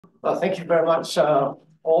Well, thank you very much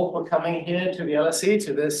all for coming here to the LSE,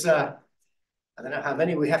 to this, I don't know how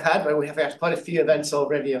many we have had, but we have had quite a few events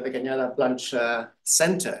already at the Cañada Blanch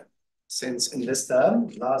Centre since in this term.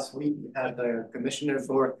 Last week, we had the Commissioner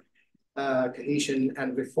for Cohesion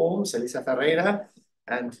and Reform, Elisa Ferreira,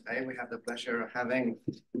 and today we have the pleasure of having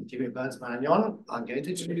Jimmy Burns-Marañon. I'm going to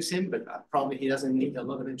introduce him, but probably he doesn't need a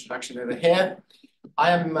lot of introduction over here.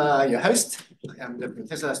 I am your host. I am the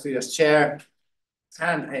Professor Studios Chair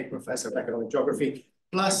and a Professor of Economic Geography,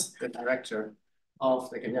 plus the Director of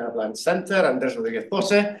the Cañada Blanch Centre, Andrés Rodríguez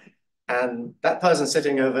Pose. And that person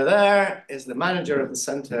sitting over there is the manager of the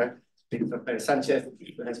centre, Victor Pérez Sanchez,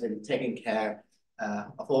 who has been taking care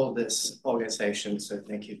of all this organization. So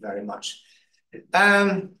thank you very much.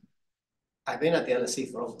 I've been at the LSE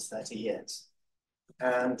for almost 30 years.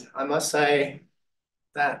 And I must say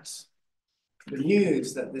that the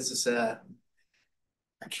news that this is a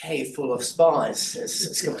cave full of spies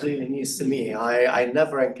is completely news to me. I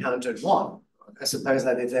never encountered one. I suppose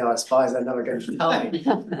that if they are spies, they're never going to tell me.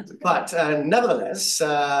 But nevertheless,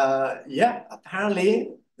 yeah,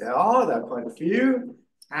 apparently there are quite a few.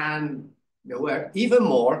 And there were even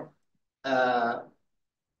more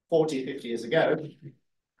 40, 50 years ago,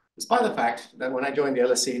 despite the fact that when I joined the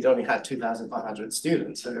LSE, it only had 2,500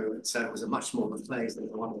 students. So it was a much smaller place than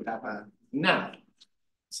the one we have now.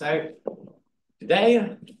 So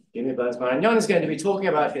today, Jimmy Burns-Marañon is going to be talking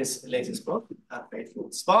about his latest book, A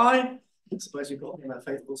Faithful Spy. I suppose you call him a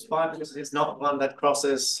faithful spy because it's not one that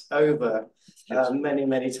crosses over many,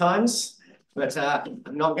 many times. But I'm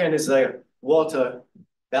not going to say Walter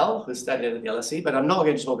Bell, who studied at the LSE, but I'm not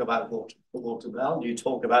going to talk about Walter Bell. You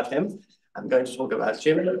talk about him. I'm going to talk about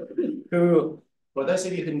Jimmy, who, for those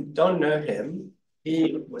of you who don't know him,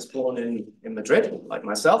 he was born in Madrid, like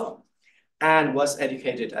myself, and was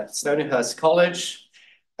educated at Stonyhurst College,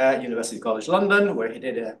 University College London, where he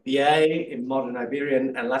did a BA in Modern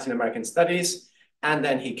Iberian and Latin American Studies. And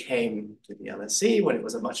then he came to the LSE when it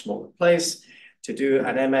was a much smaller place to do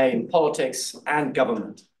an MA in Politics and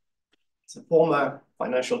Government. He's a former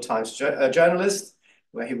Financial Times journalist,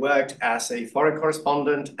 where he worked as a foreign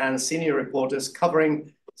correspondent and senior reporters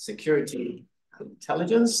covering security and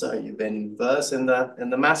intelligence. So you've been versed in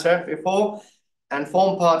the matter before, and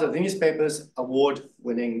formed part of the newspaper's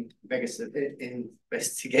award-winning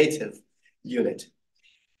investigative unit.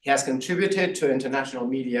 He has contributed to international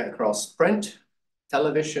media across print,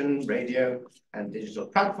 television, radio, and digital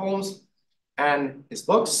platforms. And his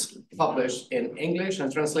books, published in English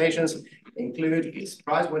and translations, include his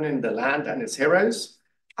prize-winning The Land and Its Heroes,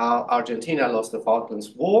 How Argentina Lost the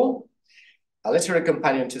Falklands War, A Literary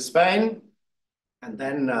Companion to Spain, and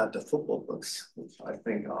then the football books, which I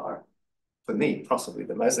think are, for me, possibly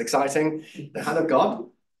the most exciting: The Hand of God,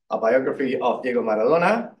 a biography of Diego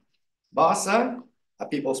Maradona; Barca, A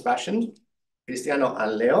People's Passion; Cristiano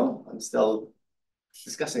and Leo. I'm still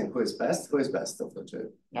discussing who is best of the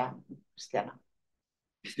two. Yeah, Cristiano.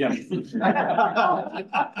 Yeah.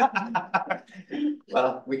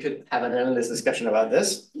 Well, we could have an endless discussion about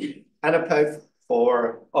this. And a Pope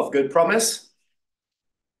of Good Promise.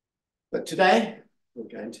 But today, we're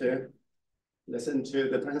going to listen to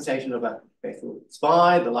the presentation of A Faithful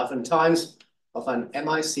Spy, the life and times of an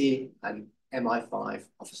MI6 and MI5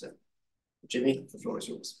 officer. Jimmy, the floor is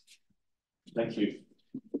yours. Thank you.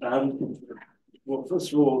 Well,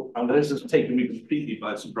 first of all, Andres has taken me completely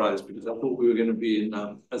by surprise because I thought we were going to be in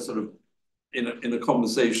a sort of in a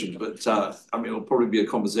conversation, but I mean, it'll probably be a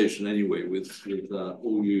conversation anyway with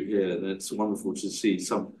all you here, and it's wonderful to see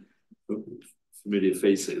some familiar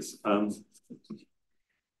faces.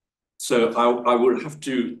 So I would have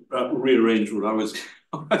to rearrange what I was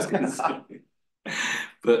going to say,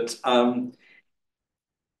 but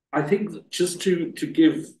I think that just to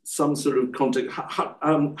give some sort of context, how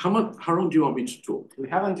long do you want me to talk? We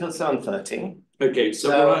have until 7:30. Okay,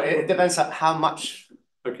 so it depends on how much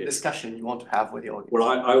discussion you want to have with the audience. Well,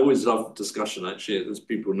 I always love discussion, actually, as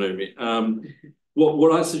people know me.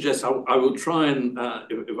 What I suggest, I will try and,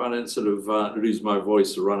 if I don't sort of lose my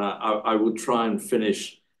voice or run out, I will try and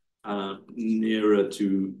finish nearer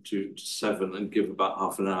to 7 and give about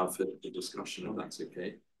half an hour for the discussion, if that's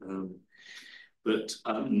okay. But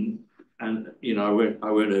and you know,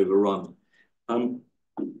 I won't overrun.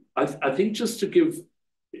 I think just to give,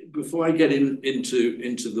 before I get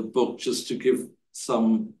into the book, just to give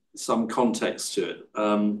some context to it.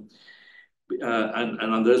 And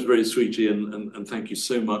Andres, very sweetly, and thank you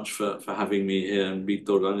so much for having me here. And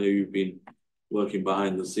Victor, I know you've been working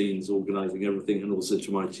behind the scenes, organizing everything, and also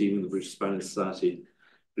to my team in the British Spanish Society,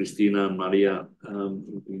 Cristina and Maria,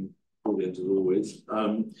 who've been brilliant as always.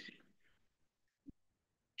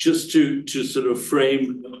 just to sort of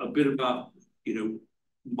frame a bit about, you know,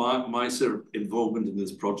 my sort of involvement in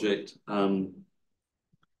this project, and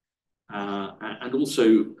also,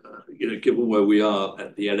 you know, given where we are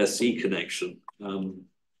at the LSE connection,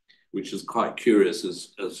 which is quite curious,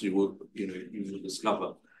 as you will, you know, you will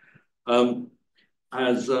discover.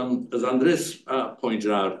 As Andres pointed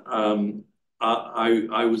out,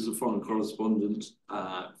 I was the foreign correspondent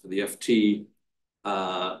for the FT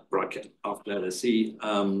after LSE,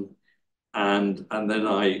 and then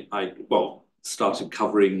I started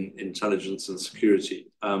covering intelligence and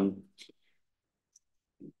security.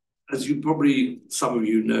 As you probably, some of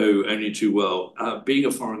you know only too well, being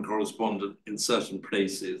a foreign correspondent in certain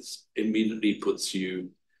places immediately puts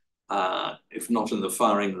you, if not in the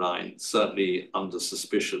firing line, certainly under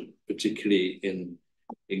suspicion, particularly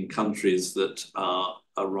in countries that are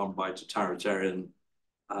run by totalitarian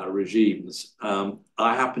regimes.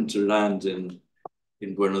 I happened to land in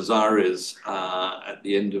Buenos Aires at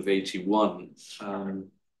the end of '81,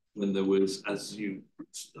 when there was, as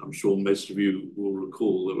I'm sure most of you will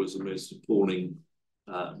recall, there was the most appalling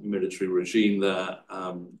military regime there,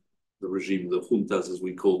 the regime of the juntas, as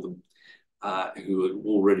we call them, who were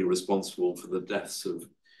already responsible for the deaths of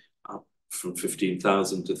from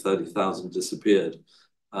 15,000 to 30,000 disappeared,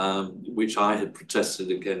 which I had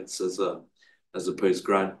protested against as a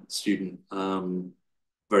postgrad student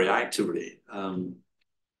very actively.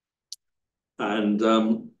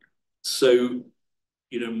 So,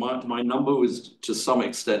 you know, my number was to some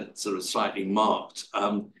extent sort of slightly marked.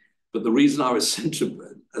 But the reason I was sent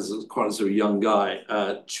to, as quite a sort of young guy,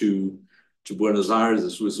 to Buenos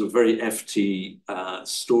Aires was a very FT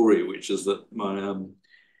story, which is that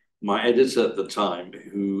my editor at the time,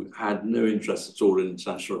 who had no interest at all in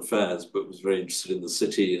international affairs, but was very interested in the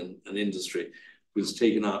city and industry, was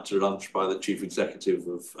taken out to lunch by the chief executive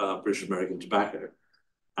of British American Tobacco,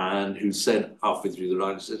 and who said halfway through the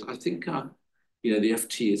line, he said, I think, you know, the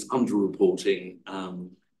FT is underreporting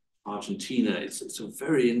Argentina. It's a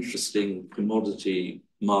very interesting commodity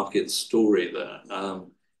market story there.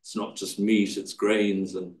 It's not just meat, it's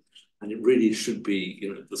grains, and it really should be,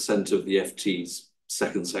 you know, at the center of the FT's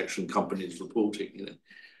second section companies reporting, you know.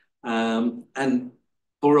 And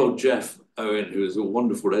poor old Jeff Owen, who is a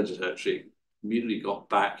wonderful editor, actually immediately got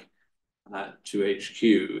back to HQ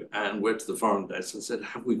and went to the foreign desk and said,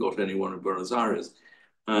 have we got anyone in Buenos Aires?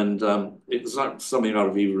 And it was like something out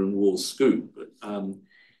of Evelyn Waugh's Scoop, but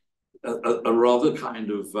a rather kind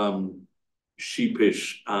of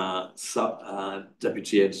sheepish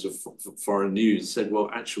deputy editor for Foreign News said, well,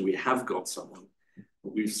 actually, we have got someone.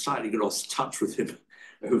 We've slightly lost touch with him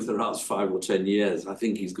over the last 5 or 10 years. I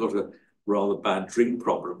think he's got a rather bad drink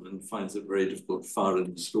problem and finds it very difficult to fire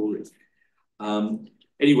in the stories.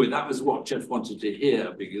 Anyway, that was what Jeff wanted to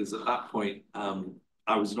hear, because at that point,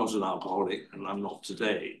 I was not an alcoholic, and I'm not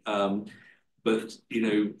today. But, you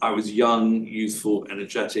know, I was young, youthful,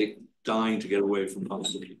 energetic, dying to get away from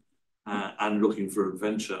London and looking for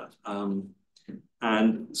adventure.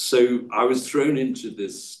 And so I was thrown into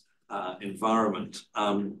this environment,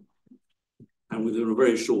 and within a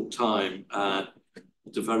very short time,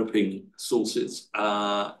 developing sources,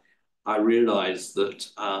 I realized that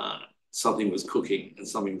something was cooking, and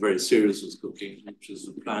something very serious was cooking, which was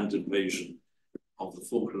the planned invasion of the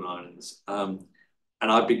Falkland Islands. And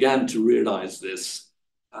I began to realize this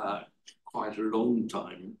quite a long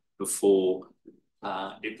time before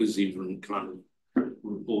it was even kind of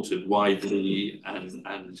reported widely,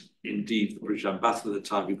 and indeed the British ambassador at the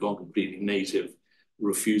time, who'd gone completely native,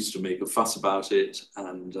 refused to make a fuss about it.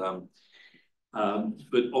 And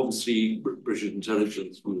but obviously British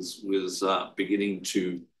intelligence was beginning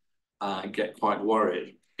to get quite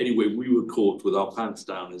worried. Anyway, we were caught with our pants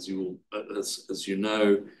down, as you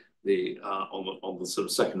know, on the sort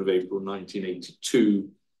of 2nd of April 1982,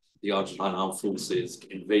 the Argentine armed forces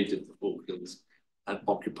invaded the Falklands and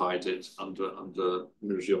occupied it under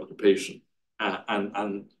military occupation.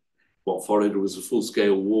 And what followed was a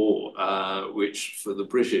full-scale war, which for the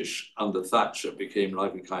British under Thatcher became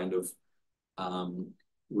like a kind of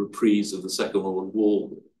reprise of the Second World War,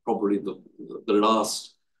 probably the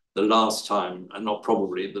last time, and not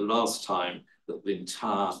probably, the last time that the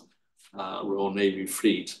entire Royal Navy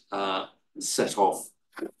fleet set off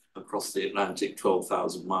across the Atlantic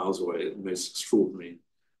 12,000 miles away, the most extraordinary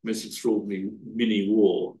mini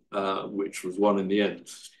war, which was won in the end.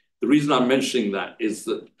 The reason I'm mentioning that is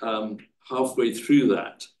that halfway through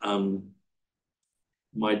that,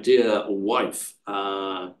 my dear wife,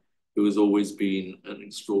 who has always been an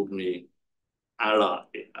extraordinary ally,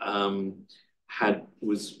 had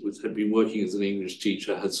been working as an English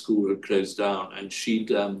teacher. Her school had closed down, and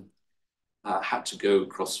she'd had to go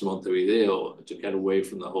across to Montevideo to get away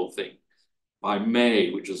from the whole thing. By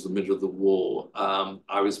May, which was the middle of the war,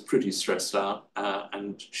 I was pretty stressed out,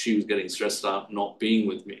 and she was getting stressed out not being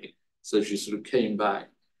with me. So she sort of came back,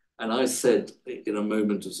 and I said, in a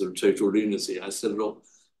moment of sort of total lunacy, I said, look,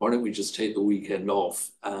 why don't we just take the weekend off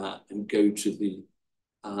and go to the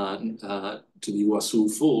Iguazu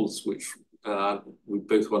Falls, which we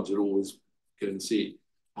both wanted to always go and see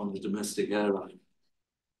on the domestic airline.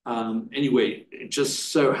 Anyway, it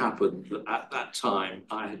just so happened that at that time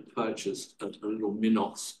I had purchased a little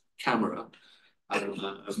Minox camera,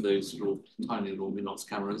 of those little tiny little Minox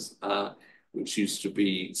cameras, which used to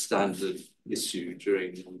be standard issue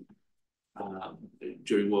during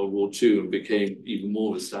World War II and became even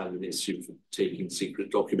more of a standard issue for taking secret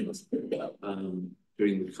documents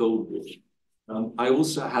during the Cold War. I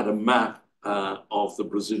also had a map of the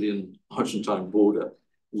Brazilian-Argentine border,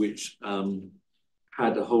 which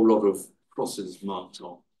had a whole lot of crosses marked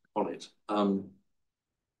on it.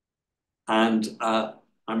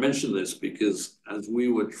 I mention this because as we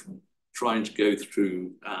were trying to go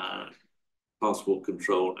through passport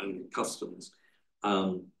control and customs,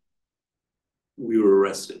 we were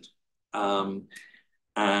arrested. And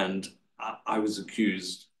I was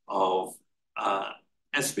accused of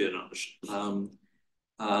espionage.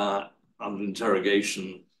 Under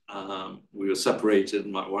interrogation, we were separated.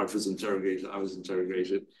 My wife was interrogated. I was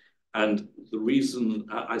interrogated. And the reason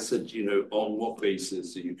I said, you know, on what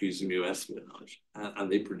basis are you accusing me of espionage? And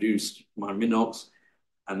they produced my Minox,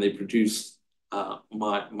 and they produced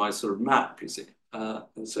my sort of map, you see.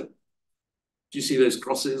 And said, do you see those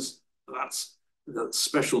crosses? That's the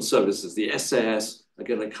special services. The SAS are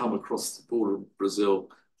going to come across the border of Brazil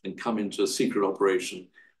and come into a secret operation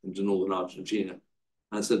into northern Argentina.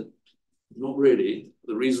 And I said, not really.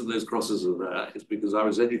 The reason those crosses are there is because I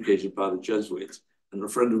was educated by the Jesuits, and a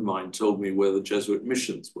friend of mine told me where the Jesuit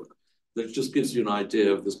missions were. That just gives you an idea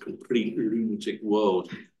of this complete lunatic world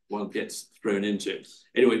one gets thrown into.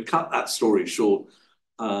 Anyway, cut that story short.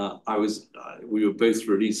 We were both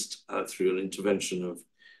released through an intervention of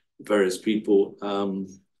various people, and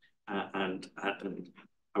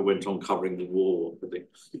I went on covering the war, I think.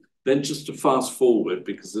 Then just to fast forward,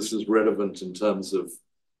 because this is relevant in terms of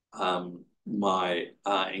my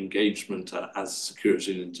engagement as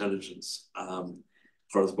security and intelligence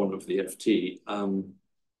correspondent for the FT.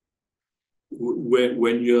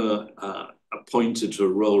 When you're appointed to a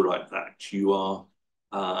role like that, you are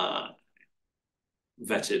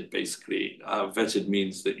vetted, basically. Vetted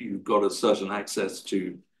means that you've got a certain access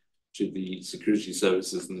to the security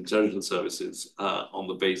services and intelligence services on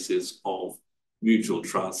the basis of mutual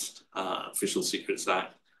trust, Official Secrets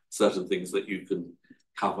Act, certain things that you can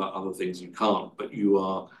cover, other things you can't, but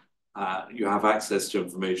you have access to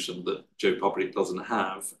information that Joe Public doesn't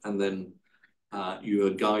have, and then you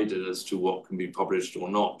are guided as to what can be published or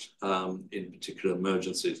not in particular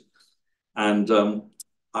emergencies. And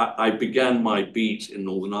I began my beat in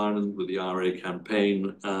Northern Ireland with the IRA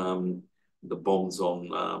campaign, the bombs on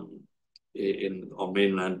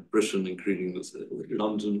mainland Britain, including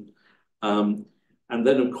London. And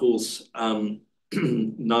then, of course,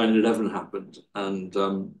 9/11 happened, and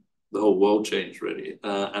the whole world changed, really.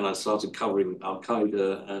 And I started covering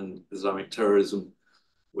Al-Qaeda and Islamic terrorism,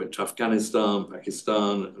 went to Afghanistan,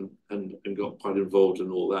 Pakistan, and got quite involved in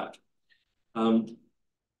all that.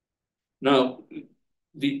 Now,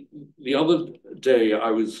 the other day,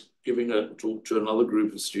 I was giving a talk to another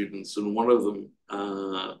group of students, and one of them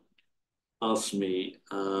asked me,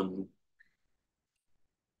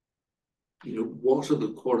 you know, what are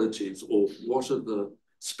the qualities or what are the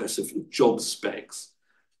specific job specs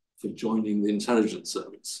for joining the intelligence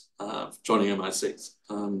service, for joining MI6?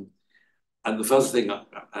 And the first thing,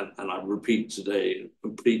 and I repeat today,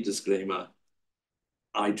 complete disclaimer,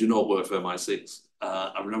 I do not work for MI6.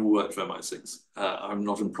 I've never worked for MI6. I'm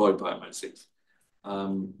not employed by MI6.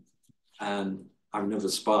 And I've never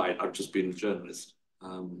spied. I've just been a journalist,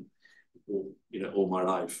 all my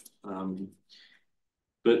life.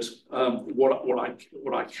 But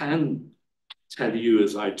what I can tell you,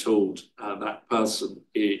 as I told that person,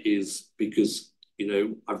 is because, you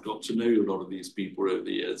know, I've got to know a lot of these people over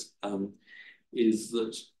the years, is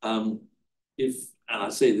that if, and I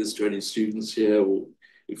say this to any students here, or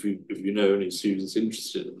if you know any students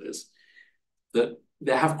interested in this, that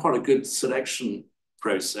they have quite a good selection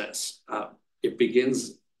process. It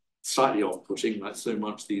begins slightly off-putting, like so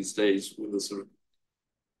much these days, with a sort of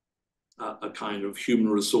a kind of human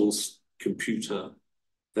resource computer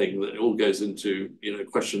thing that all goes into, you know,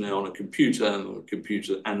 questionnaire on a computer, and the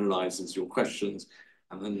computer analyzes your questions,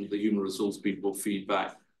 and then the human resource people feed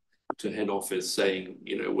back to head office saying,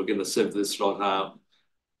 you know, we're going to sieve this lot out.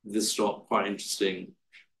 This lot quite interesting.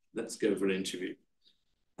 Let's go for an interview.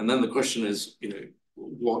 And then the question is, you know,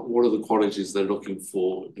 what are the qualities they're looking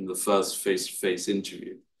for in the first face-to-face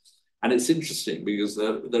interview? And it's interesting because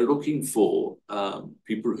they're looking for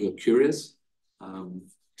people who are curious,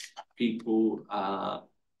 people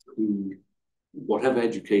who, whatever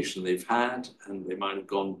education they've had, and they might have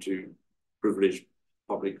gone to privileged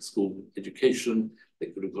public school education, they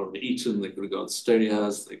could have gone to Eton, they could have gone to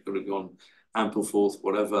Stonyhurst, they could have gone Ampleforth,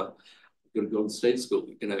 whatever, they could have gone to state school,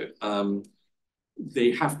 you know.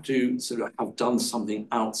 They have to sort of have done something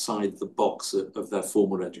outside the box of their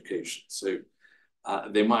formal education. So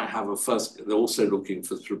they might have they're also looking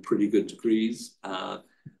for sort of pretty good degrees.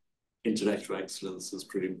 Intellectual excellence is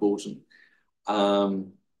pretty important.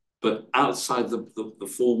 But outside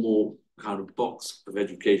the formal kind of box of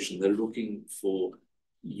education, they're looking for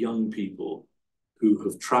young people who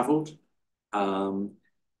have traveled, who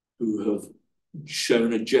have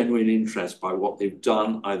shown a genuine interest by what they've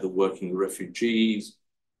done, either working with refugees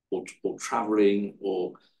or traveling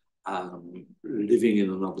or living in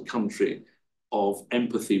another country, of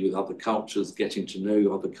empathy with other cultures, getting to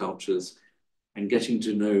know other cultures, and getting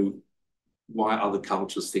to know why other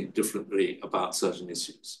cultures think differently about certain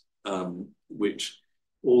issues, which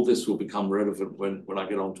all this will become relevant when I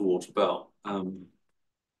get on to Water Bell. And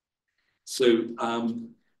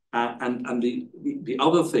the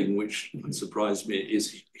other thing which surprised me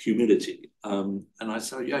is humility. And I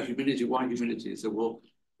said, yeah, humility, why humility? He said, well,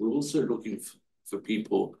 we're also looking for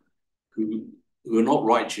people who are not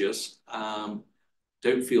righteous,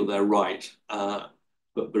 don't feel they're right,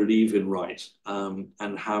 but believe in right,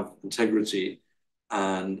 and have integrity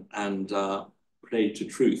and play to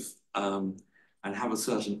truth, and have a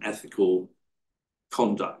certain ethical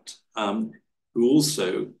conduct, who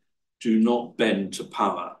also do not bend to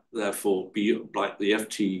power, therefore be like the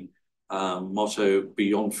FT motto,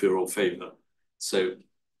 beyond fear or favor. So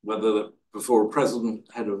whether before a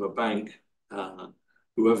president, head of a bank,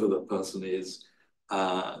 whoever the person is,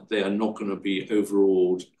 they are not going to be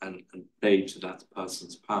overawed and play to that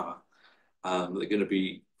person's power. They're going to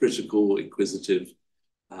be critical, inquisitive,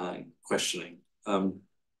 questioning.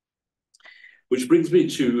 Which brings me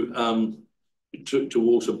to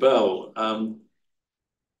Water Bell.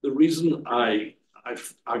 The reason I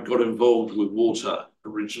got involved with water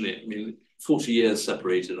originally, I mean, 40 years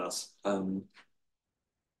separated us.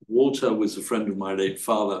 Water was a friend of my late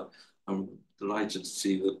father. I'm delighted to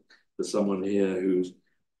see that there's someone here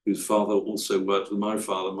whose father also worked with my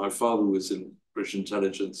father. My father was in British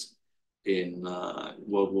intelligence in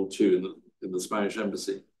World War II in the Spanish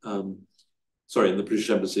embassy. Sorry, in the British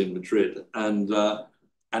embassy in Madrid.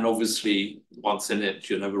 And obviously, once in it,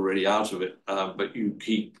 you're never really out of it. But you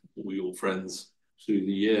keep all your friends through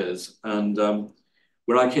the years. And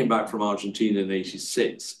when I came back from Argentina in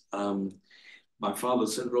 '86, my father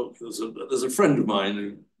said, look, there's a friend of mine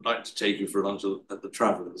who'd like to take you for lunch at the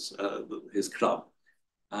Travellers, his club.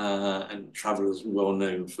 And Travellers were well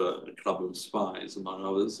known for a club of spies, among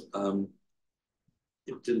others.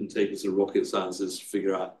 It didn't take us a rocket scientist to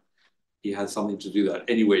figure out he had something to do that.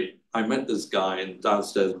 Anyway, I met this guy in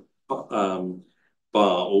downstairs bar,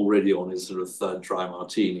 already on his sort of third dry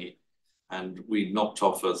martini, and we knocked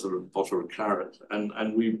off a sort of bottle of claret,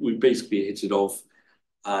 and we basically hit it off.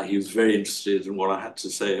 He was very interested in what I had to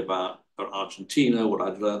say about Argentina, what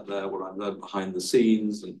I'd learned there, what I'd learned behind the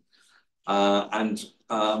scenes, and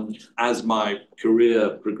as my career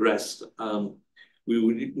progressed, we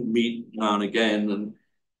would meet now and again, and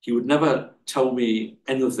he would never tell me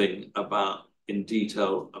anything in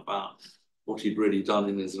detail about what he'd really done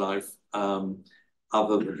in his life,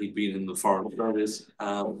 other than he'd been in the Foreign Service.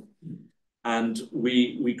 And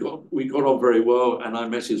we got on very well, and I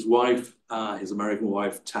met his wife, his American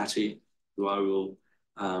wife, Tati, who I will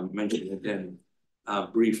mention again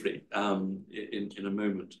briefly in a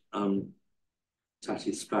moment.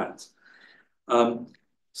 Tati Spatz.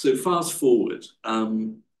 So fast forward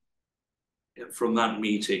from that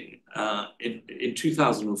meeting, in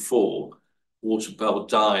 2004, Water Bell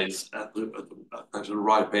dies at a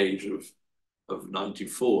ripe age of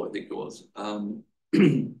 94, I think it was.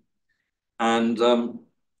 And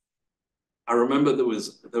I remember there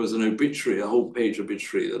was an obituary, a whole page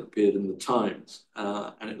obituary that appeared in the Times,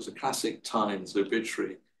 and it was a classic Times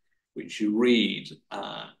obituary, which you read.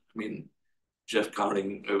 I mean, Jeff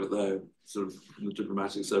Carling over there, sort of in the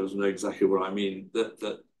diplomatic service, know exactly what I mean.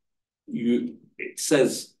 It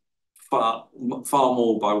says far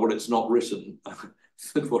more by what it's not written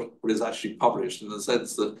than what is actually published, in the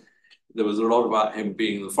sense that there was a lot about him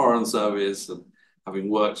being in the Foreign Service and having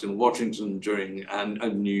worked in Washington during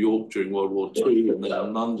and New York during World War II, and then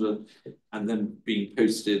in London, and then being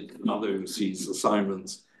posted on other overseas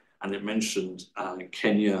assignments. And it mentioned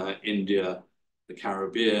Kenya, India, the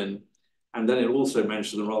Caribbean. And then it also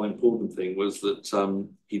mentioned a rather important thing was that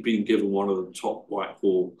he'd been given one of the top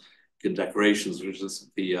Whitehall decorations, which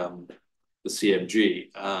is the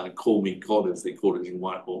CMG, Call Me God, as they call it in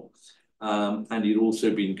Whitehall. And he'd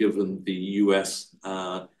also been given the US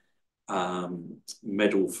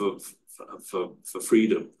Medal for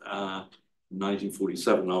Freedom,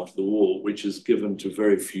 1947 after the war, which is given to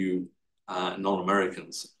very few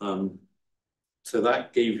non-Americans. So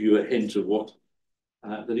that gave you a hint of what,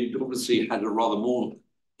 that he obviously had a rather more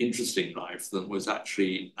interesting life than was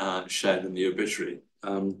actually shared in the obituary.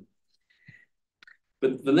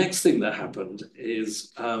 But the next thing that happened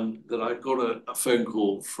is that I got a phone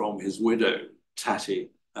call from his widow, Tatty,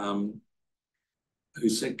 who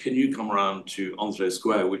said, can you come around to Onslow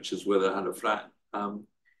Square, which is where they had a flat,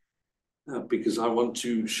 because I want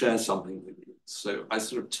to share something with you. So I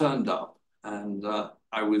sort of turned up, and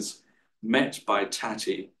I was met by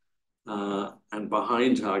Tatty, and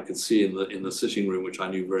behind her I could see in the sitting room, which I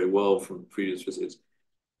knew very well from previous visits,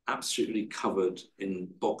 absolutely covered in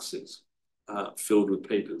boxes filled with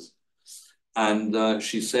papers. And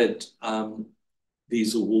she said,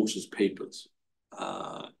 these are Walter's papers,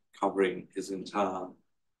 covering his entire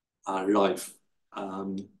life.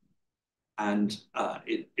 And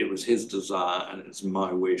it was his desire, and it's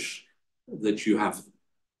my wish that you have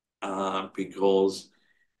them, because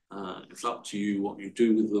it's up to you what you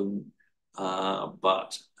do with them.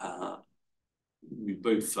 But we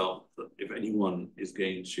both felt that if anyone is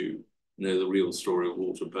going to know the real story of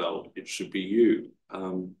Walter Bell, it should be you.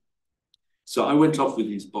 So I went off with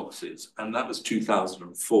these boxes, and that was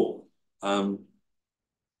 2004. I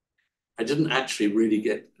didn't actually really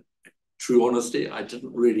get, true honesty, I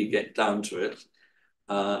didn't really get down to it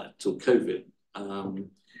till COVID.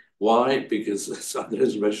 Why? Because as I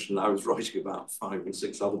mentioned, I was writing about 5 or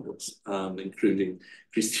 6 other books, including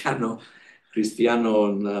Cristiano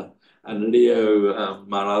and Leo,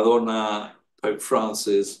 Maradona, Pope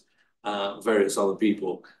Francis, various other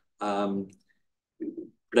people,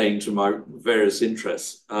 playing to my various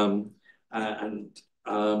interests. I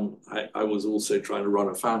was also trying to run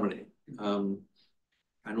a family, and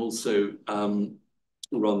also run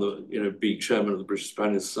the, be chairman of the British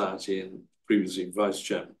Spanish Society and previously vice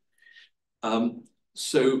chairman.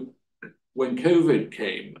 So when COVID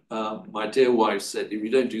came, my dear wife said, if you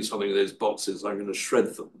don't do something with those boxes, I'm going to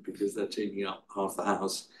shred them because they're taking up half the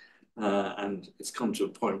house. And it's come to a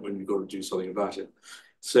point when you've got to do something about it.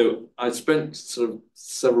 So I spent sort of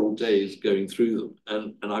several days going through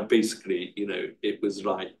them. And I basically, it was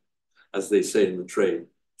like, as they say in the trade,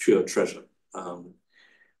 pure treasure.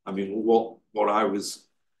 I mean, what I was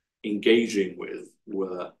engaging with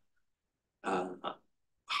were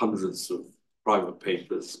hundreds of private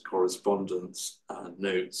papers, correspondence,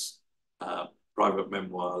 notes, private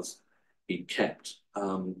memoirs he kept,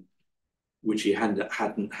 which he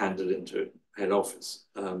hadn't handed into head office.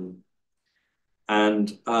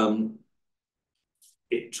 And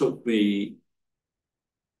it took me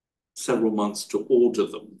several months to order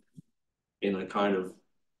them in a kind of,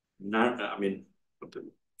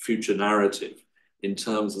 future narrative in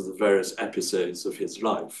terms of the various episodes of his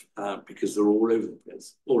life, because they're all over the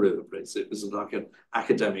place, all over the place. It was like an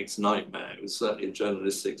academic's nightmare. It was certainly a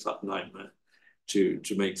journalistic's nightmare to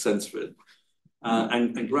make sense of it.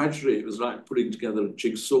 And gradually it was like putting together a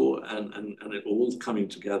jigsaw, and it all was coming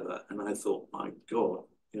together. And I thought, my God,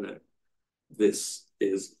 this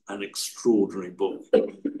is an extraordinary book,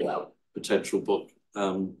 potential book.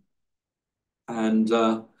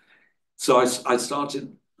 So I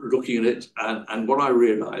started looking at it, and what I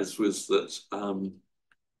realized was that, and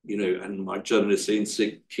my journalistic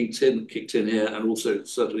instinct kicked in here, and also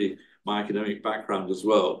certainly my academic background as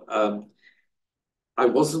well. I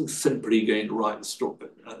wasn't simply going to write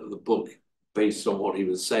the book based on what he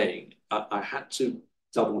was saying. I had to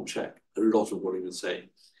double check a lot of what he was saying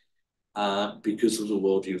because of the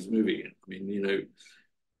world he was moving in. I mean,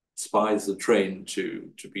 spies are trained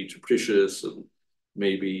to be capricious and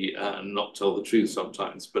maybe not tell the truth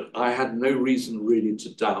sometimes. But I had no reason really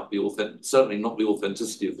to doubt certainly not the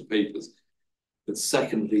authenticity of the papers, but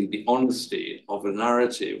secondly, the honesty of a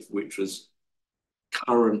narrative which was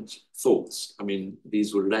current thoughts. I mean,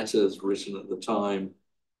 these were letters written at the time,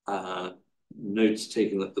 notes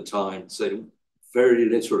taken at the time, so very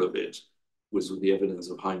little of it was with the evidence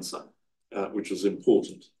of hindsight, which was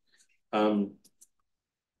important.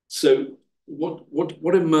 So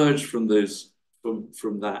what emerged from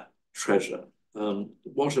that treasure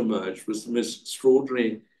what emerged was the most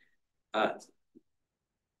extraordinary,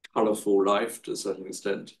 colourful life to a certain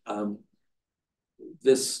extent.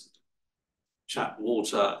 This chap,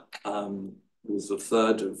 Walter, was the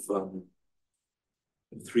third of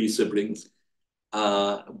 3 siblings,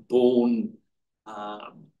 born,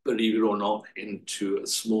 believe it or not, into a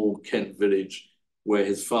small Kent village where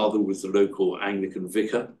his father was the local Anglican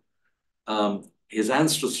vicar. His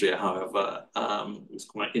ancestry, however, was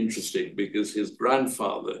quite interesting because his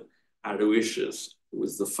grandfather, Aloysius,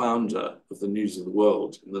 was the founder of the News of the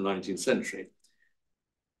World in the 19th century.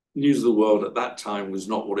 News of the World at that time was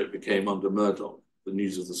not what it became under Murdoch, the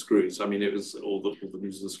News of the Screws. I mean, it was all the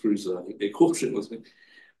News of the Screws, I think they called it, wasn't it?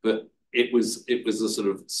 But it was a sort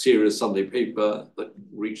of serious Sunday paper that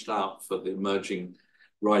reached out for the emerging,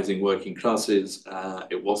 rising working classes.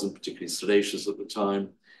 It wasn't particularly salacious at the time,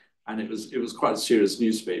 and it was quite a serious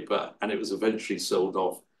newspaper, and it was eventually sold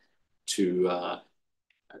off to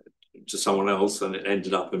someone else, and it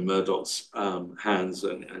ended up in Murdoch's hands,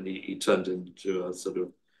 and he turned it into a sort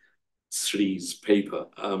of sleaze paper.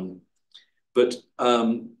 But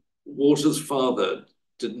Walter's father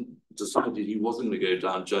decided he wasn't going to go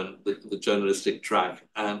down the journalistic track,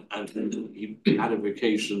 and he had a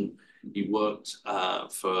vacation. He worked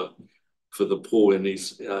for the poor in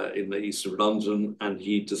the east of London, and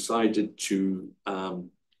he decided to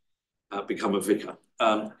become a vicar.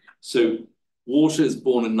 So Walter is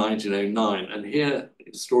born in 1909, and here,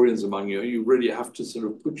 historians among you, you really have to sort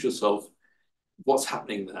of put yourself, what's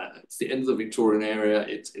happening there? It's the end of the Victorian era,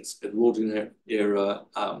 it's Edwardian era.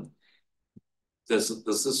 There's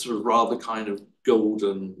this sort of rather kind of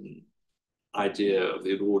golden idea of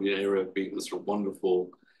the Edwardian era being this sort of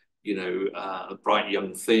wonderful, you know, bright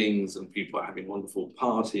young things, and people are having wonderful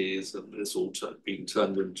parties, and it's all being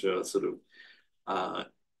turned into a sort of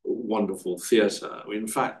wonderful theatre. In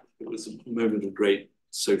fact, it was a moment of great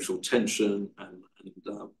social tension, and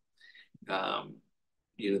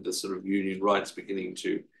you know, the sort of union rights beginning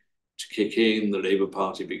to kick in, the Labour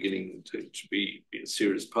Party beginning to be a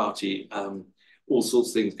serious party, all sorts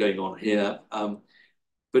of things going on here.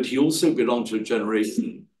 But he also belonged to a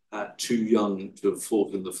generation too young to have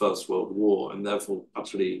fought in the First World War, and therefore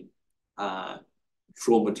utterly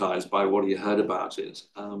traumatized by what he heard about it,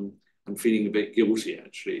 and feeling a bit guilty,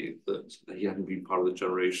 actually, that he hadn't been part of the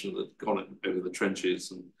generation that gone over the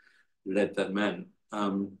trenches and led their men.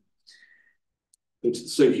 But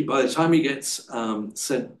so by the time he gets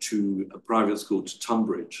sent to a private school to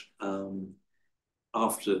Tunbridge,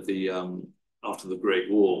 after the Great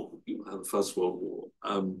War, the First World War,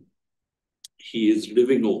 he is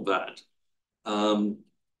living all that.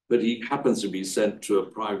 But he happens to be sent to a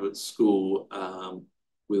private school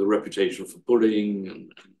with a reputation for bullying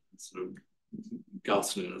and sort of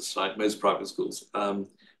ghastliness, like most private schools,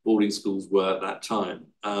 boarding schools were at that time.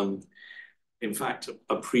 In fact,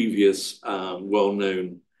 a previous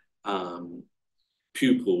well-known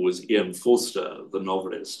pupil was Ian Forster, the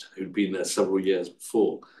novelist, who'd been there several years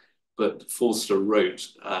before. But Forster wrote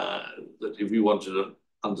that if you wanted to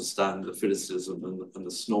understand the Philistinism and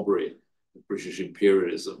the snobbery of British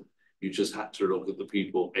imperialism, you just had to look at the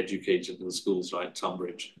people educated in schools like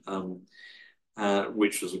Tunbridge,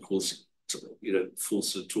 which was, of course, you know,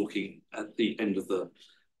 Forster talking at the end of the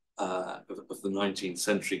 19th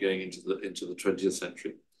century, going into the 20th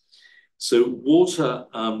century. So Walter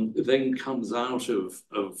then comes out of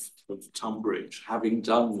Tunbridge, having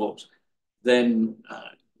done what then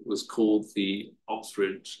was called the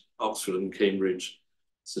Oxford and Cambridge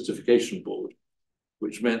Certification Board,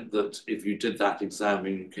 which meant that if you did that exam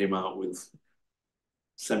and you came out with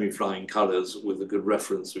semi-flying colours with a good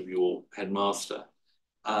reference of your headmaster,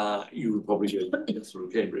 you would probably go to Oxford or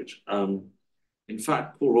Cambridge. In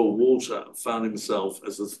fact, poor old Walter found himself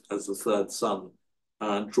as the third son,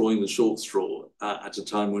 drawing the short straw at a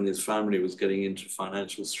time when his family was getting into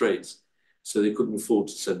financial straits, so they couldn't afford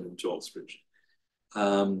to send him to Oxford.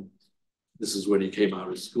 This is when he came out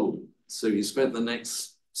of school. So he spent the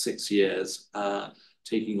next 6 years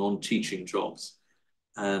taking on teaching jobs.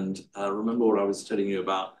 And remember what I was telling you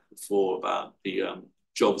about before about the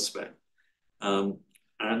job spec.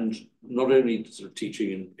 And not only sort of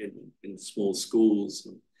teaching in small schools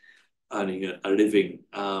and earning a living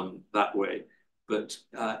that way, but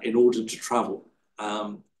in order to travel.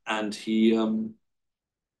 And he,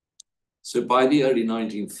 so by the early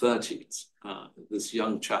 1930s, this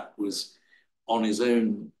young chap was on his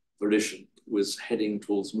own volition, was heading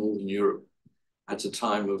towards Northern Europe at a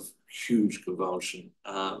time of huge convulsion,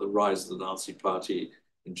 the rise of the Nazi Party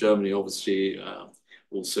in Germany, obviously,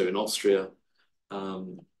 also in Austria.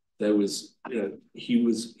 there was, he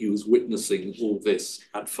was witnessing all this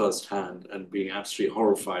at first hand and being absolutely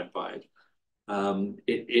horrified by it.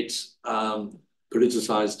 It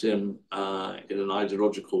politicized him in an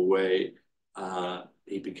ideological way.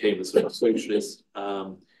 He became a sort of socialist.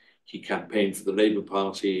 He campaigned for the Labour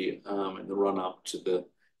Party in the run-up to the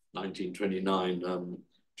 1929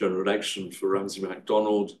 general election for Ramsay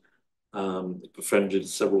MacDonald. Befriended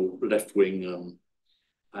several left-wing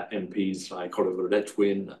MPs like Oliver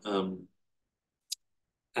Letwin,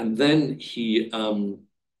 and then he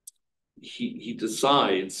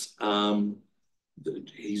decides that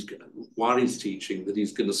while he's teaching that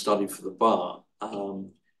he's going to study for the bar,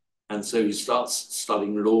 and so he starts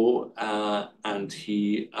studying law, and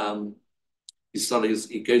he studies.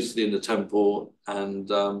 He goes to the Inner Temple, and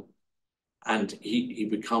he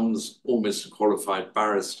becomes almost a qualified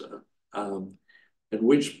barrister. At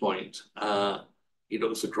which point he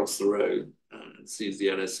looks across the road and sees the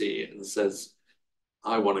LSE and says,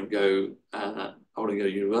 "I want to go. I want to go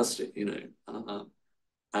to university, and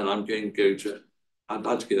I'm going to go to. I'd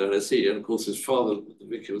like to go to LSE." And of course, his father, the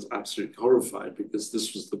vicar, was absolutely horrified because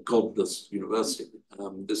this was the godless university.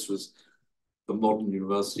 This was the modern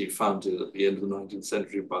university founded at the end of the 19th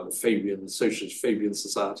century by the Socialist Fabian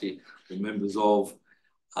Society, were members of,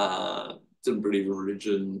 didn't believe in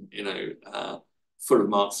religion, full of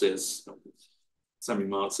Marxists,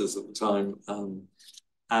 semi-Marxists at the time,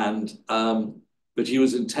 but he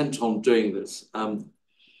was intent on doing this.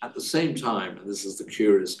 At the same time, and this is the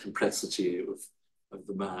curious complexity of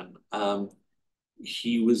the man,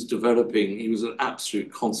 he was an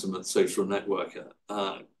absolute consummate social networker,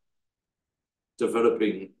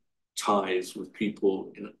 developing ties with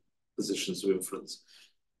people in positions of influence,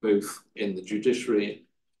 both in the judiciary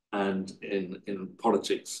and in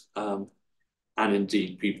politics, and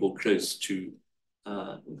indeed people close to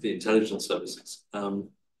the intelligence services.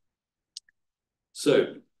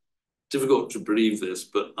 So difficult to believe this,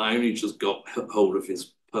 but I only just got hold of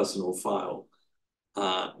his personal file,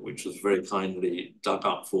 which was very kindly dug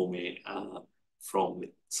up for me from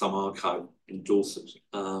some archive in Dorset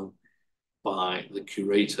by the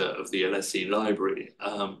curator of the LSE library.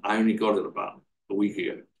 I only got it about a week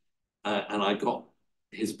ago, and I got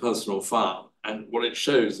his personal file. And what it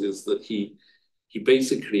shows is that he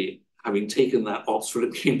basically, having taken that Oxford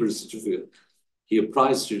and Cambridge certificate, he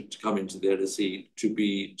applies to come into the LSE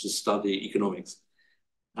to study economics.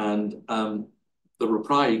 And the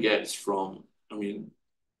reply he gets from,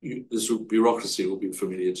 this bureaucracy will be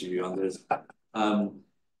familiar to you, and there's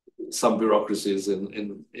some bureaucracies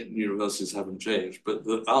in universities haven't changed, but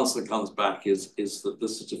the answer that comes back is that the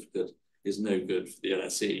certificate is no good for the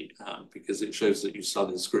LSE because it shows that you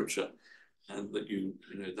studied scripture, and that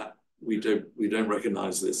that we don't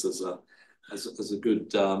recognise this as a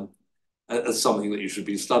good as something that you should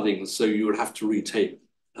be studying. So you would have to retake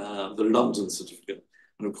the London certificate,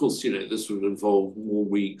 and of course this would involve more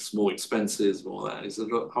weeks, more expenses, more that. He said,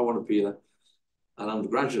 "Look, I want to be an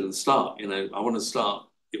undergraduate and start. I want to start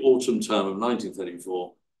the autumn term of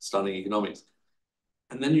 1934 studying economics."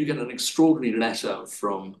 And then you get an extraordinary letter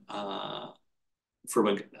from a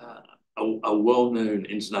well-known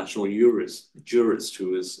international jurist who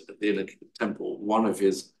was at the Inner Temple, one of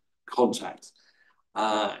his contacts,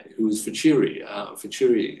 who was Ficiri.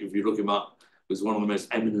 Ficiri, if you look him up, was one of the most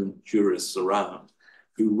eminent jurists around,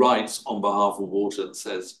 who writes on behalf of Water and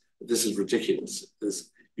says, "This is ridiculous.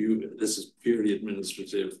 This is purely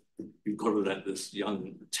administrative. You've got to let this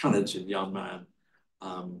talented young man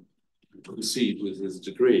proceed with his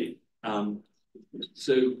degree."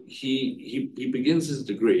 So he begins his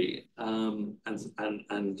degree and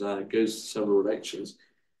goes to several lectures,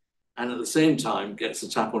 and at the same time gets a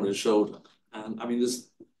tap on his shoulder. And this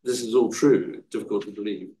is all true, difficult to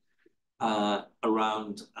believe.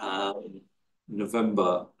 Around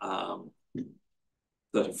November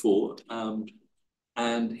 34,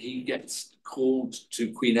 and he gets called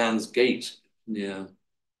to Queen Anne's Gate near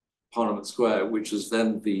Parliament Square, which is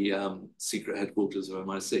then the secret headquarters of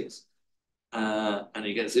MI6. And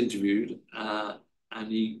he gets interviewed,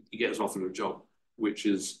 and he gets offered a job, which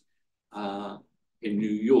is in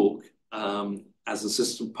New York as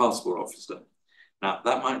assistant passport officer. Now,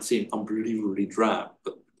 that might seem unbelievably drab,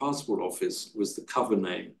 but the passport office was the cover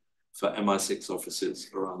name for MI6 offices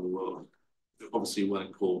around the world. They obviously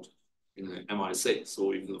weren't called MI6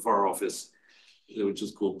 or even the Foreign Office. They were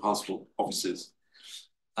just called passport offices.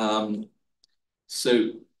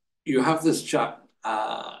 So you have this chap,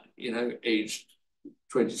 aged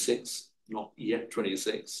 26, not yet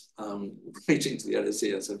 26, writing to the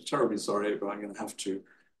LSE. I said, "Terribly sorry, but I'm going to have to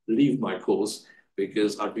leave my course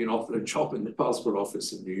because I've been offered a job in the passport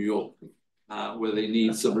office in New York." where they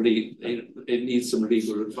need it needs some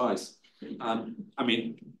legal advice. I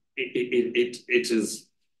mean, it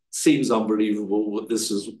seems unbelievable that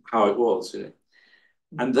this is how it was, you know.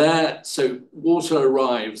 And there, so water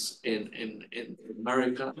arrives in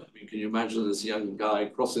America. I mean, can you imagine this young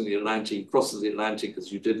guy crossing the Atlantic, crosses the Atlantic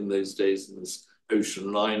as you did in those days in this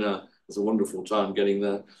ocean liner. It's a wonderful time getting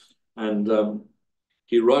there. And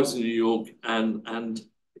he arrives in New York, and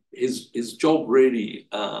his job really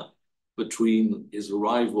between his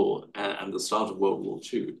arrival and the start of World War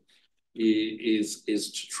II is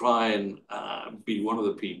to try and be one of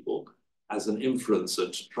the people as an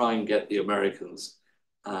influencer to try and get the Americans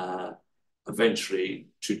eventually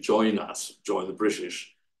to join the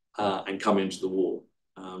British, and come into the war.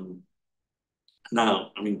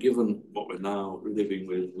 Now, I mean, given what we're now living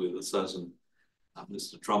with a certain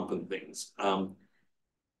Mr. Trump and things,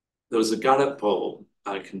 there was a Gallup poll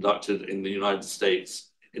conducted in the United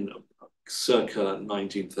States in circa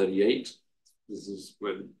 1938. This is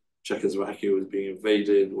when Czechoslovakia was being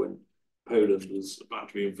invaded, when Poland was about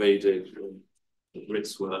to be invaded, when the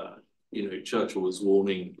Brits were, you know, Churchill was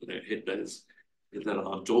warning, you know, Hitler's at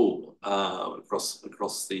our door across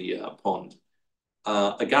the pond.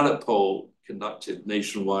 A Gallup poll conducted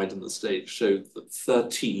nationwide in the States showed that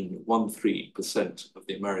 13% of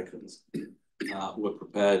the Americans were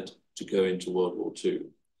prepared to go into World War II.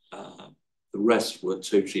 The rest were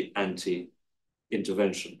totally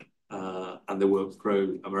anti-intervention, and they were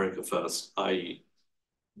pro-America first, i.e.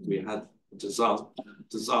 we had a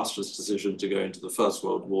disastrous decision to go into the First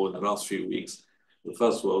World War in the last few weeks. The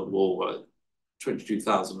First World War, where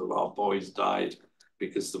 22,000 of our boys died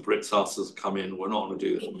because the Brits asked us to come in, we're not going to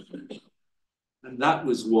do that. And that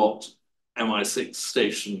was what MI6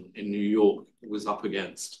 station in New York was up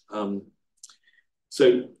against.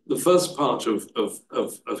 So the first part of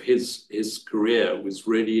his career was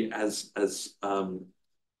really as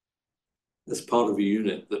part of a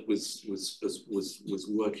unit that was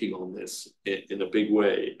working on this in a big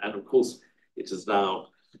way. And of course, it is now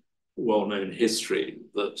well-known history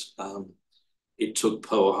that it took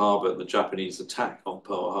Pearl Harbor, the Japanese attack on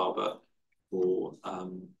Pearl Harbor, for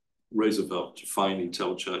Roosevelt to finally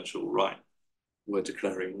tell Churchill, right, we're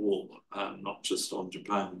declaring war, not just on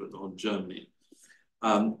Japan, but on Germany.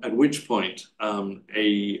 At which point, an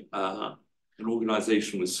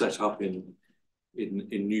organization was set up in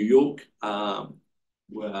New York,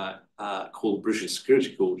 where called British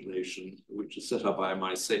Security Coordination, which was set up by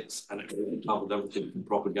MI6, and it covered everything from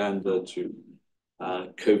propaganda to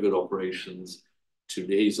covert operations to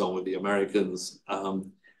liaison with the Americans.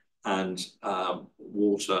 And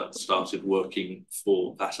Walter started working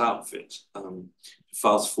for that outfit.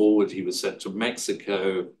 Fast forward, he was sent to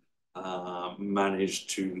Mexico, managed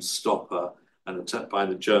to stop an attack by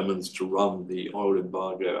the Germans to run the oil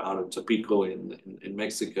embargo out of Tampico in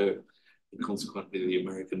Mexico. And consequently, the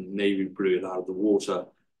American Navy blew it out of the water.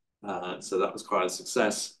 So that was quite a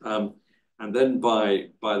success. And then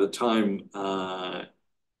by the time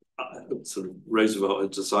sort of Roosevelt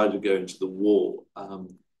had decided to go into the war,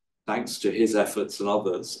 thanks to his efforts and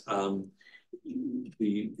others,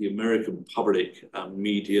 the American public,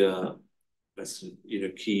 media, you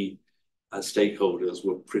know, key stakeholders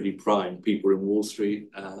were pretty primed. People in Wall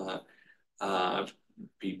Street,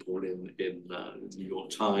 people in the New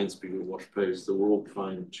York Times, people in Washington Post, they were all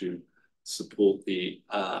trying to support the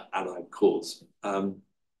Allied cause. Then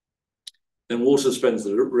Walter spends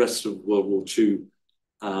the rest of World War II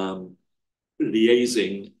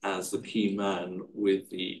liaising as the key man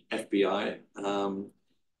with the FBI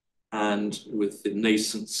and with the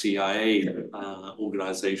nascent CIA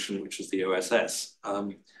organization, which is the OSS,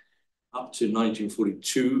 up to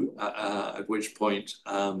 1942, at which point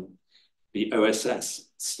the OSS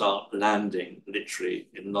start landing literally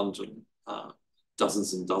in London,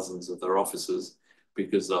 dozens and dozens of their officers,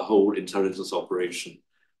 because the whole intelligence operation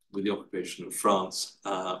with the occupation of France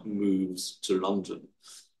moves to London.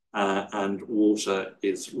 And Walter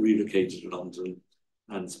is relocated to London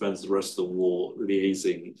and spends the rest of the war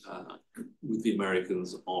liaising with the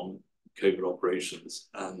Americans on covert operations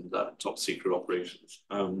and top secret operations.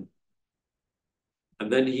 And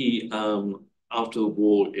then he, after the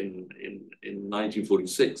war in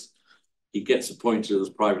 1946, he gets appointed as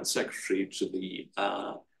private secretary to the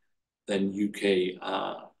then UK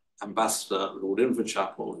ambassador, Lord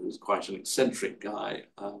Inverchapel, who was quite an eccentric guy,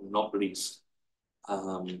 not least,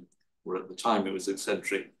 well, at the time it was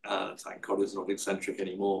eccentric. Thank God it's not eccentric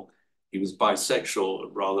anymore. He was bisexual,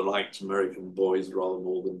 rather liked American boys rather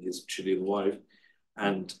more than his Chilean wife.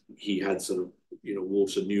 And he had sort of, you know,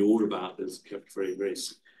 Walter knew all about this, kept very, very,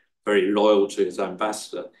 very loyal to his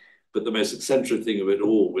ambassador. But the most eccentric thing of it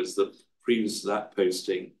all was that previous to that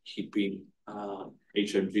posting, he'd been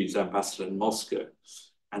HMG's ambassador in Moscow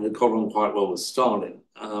and had got on quite well with Stalin,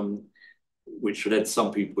 which led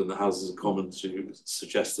some people in the Houses of Commons to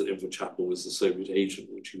suggest that Inver Chapel was a Soviet agent,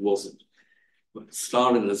 which he wasn't. But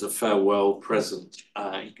Stalin, as a farewell present,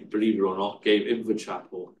 believe it or not, gave Inver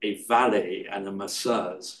Chapel a valet and a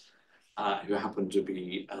masseuse who happened to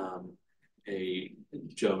be a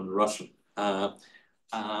German-Russian,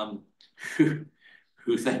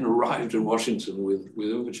 who then arrived in Washington with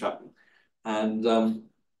Inver Chapel. And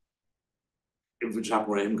Inver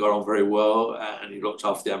Chapel and him got on very well, and he looked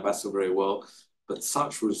after the ambassador very well. But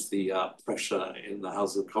such was the pressure in the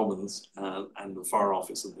House of Commons and the Foreign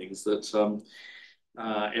Office and things that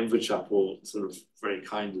Inver Chapel sort of very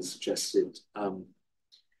kindly suggested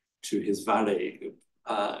to his valet,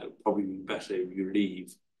 probably be better if you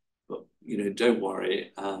leave. But, you know, don't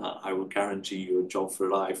worry, I will guarantee you a job for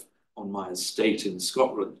life on my estate in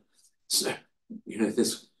Scotland. So, you know,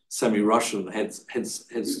 this semi-Russian heads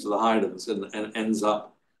to the Highlands and ends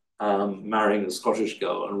up marrying a Scottish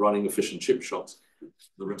girl and running a fish and chip shop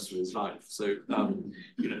the rest of his life. So,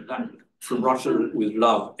 you know, that From Russia with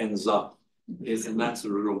Love ends up, and that's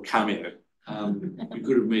a real cameo. You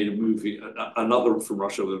could have made a movie, another From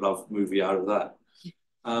Russia with Love movie out of that.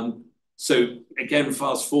 So again,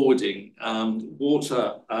 fast forwarding,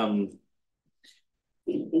 Water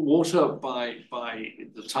by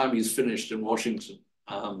the time he's finished in Washington,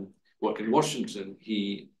 one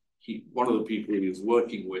of the people he was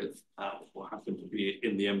working with, or happened to be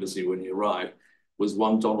in the embassy when he arrived, was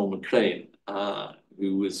one Donald Maclean,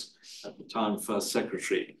 who was at the time first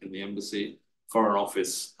secretary in the embassy, Foreign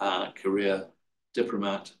Office career,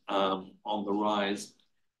 diplomat on the rise,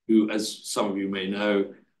 who, as some of you may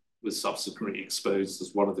know, was subsequently exposed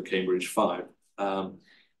as one of the Cambridge Five.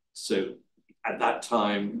 So at that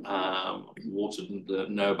time, Water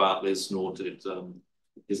didn't know about this, nor did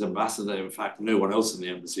his ambassador. In fact, no one else in the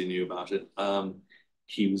embassy knew about it.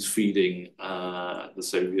 He was feeding the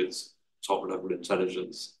Soviets top-level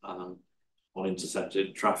intelligence on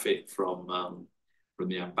intercepted traffic from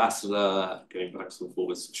the ambassador, going back and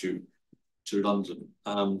forwards to London.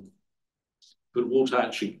 But Water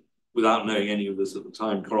actually, without knowing any of this at the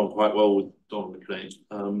time, got on quite well with Donald Maclean.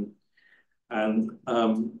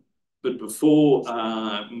 But before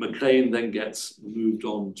Maclean then gets moved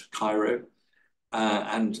on to Cairo,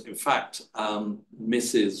 and in fact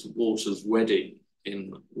misses Water's wedding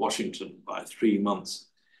in Washington by 3 months.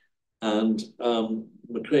 And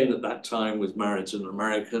Maclean at that time was married to an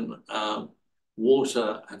American.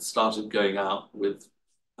 Water had started going out with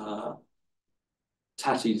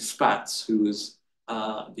Tatty Spatz, who was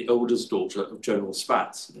the oldest daughter of General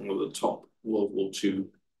Spatz, one of the top World War II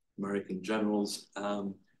American generals,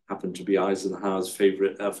 happened to be Eisenhower's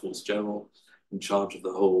favorite Air Force general in charge of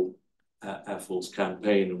the whole Air Force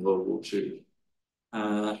campaign in World War II.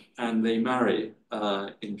 And they marry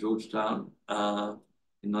in Georgetown in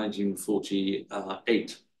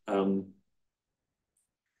 1948.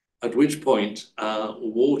 At which point,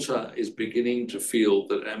 Water is beginning to feel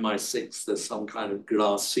that MI6, there's some kind of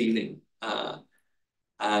glass ceiling,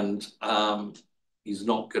 and he's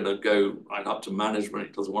not going to go right up to management.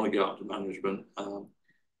 He doesn't want to go up to management.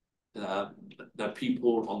 There are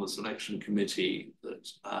people on the selection committee that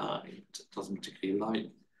he doesn't particularly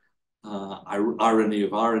like. Irony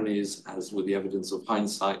of ironies, as with the evidence of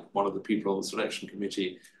hindsight, one of the people on the selection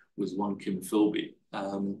committee was one Kim Philby,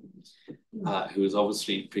 who was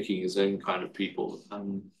obviously picking his own kind of people.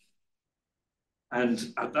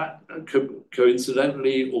 And at that,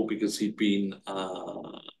 coincidentally, or because he'd been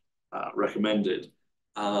recommended,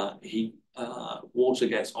 Water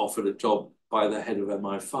gets offered a job by the head of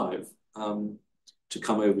MI5 to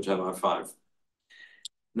come over to MI5.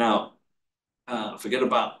 Now, forget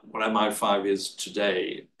about what MI5 is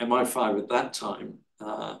today. MI5 at that time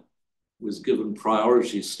was given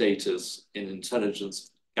priority status in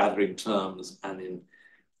intelligence gathering terms and in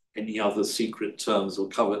any other secret terms or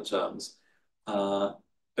covert terms over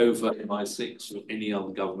MI6 or any other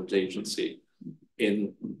government agency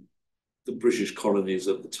in the British colonies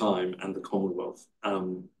at the time and the Commonwealth.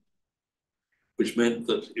 Which meant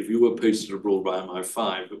that if you were posted abroad by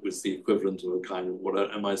MI5, it was the equivalent of a kind of what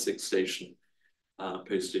an MI6 station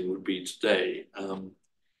posting would be today.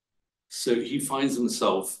 So he finds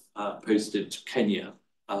himself posted to Kenya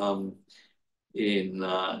at the end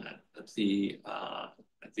of the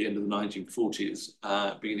 1940s,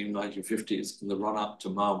 beginning of the 1950s, in the run-up to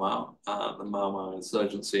Mau Mau, the Mau Mau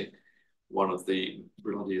insurgency, one of the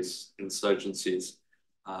bloodiest insurgencies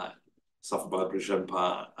suffered by the British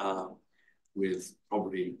Empire, with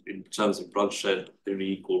probably, in terms of bloodshed,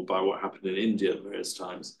 only equaled by what happened in India at various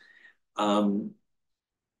times.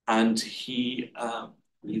 And he's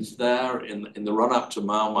there in the run up to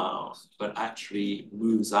Mau Mau, but actually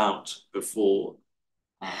moves out before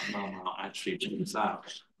Mau Mau actually moves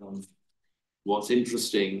out. What's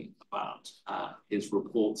interesting about his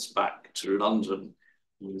reports back to London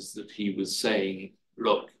was that he was saying,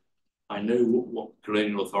 look, I know what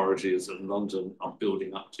colonial authorities in London are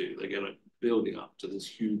building up to. They're going to building up to this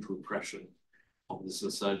huge repression of this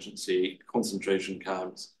insurgency, concentration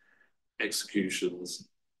camps, executions,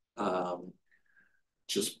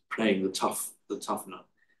 just playing the toughener.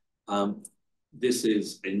 This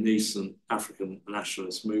is a nascent African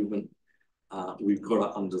nationalist movement. We've got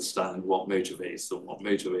to understand what motivates them. What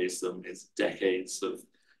motivates them is decades of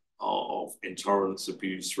intolerance,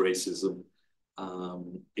 abuse, racism,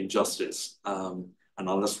 injustice. And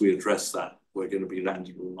unless we address that, we're going to be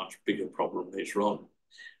landing with a much bigger problem later on,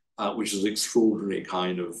 which is extraordinary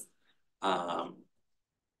kind of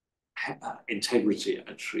integrity,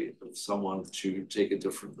 actually, of someone to take a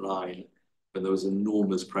different line when there was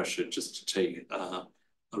enormous pressure just to take a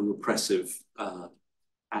repressive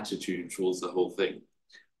attitude towards the whole thing.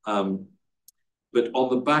 But on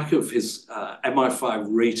the back of his, MI5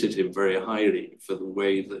 rated him very highly for the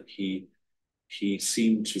way that he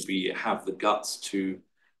seemed to have the guts to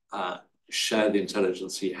share the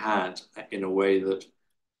intelligence he had in a way that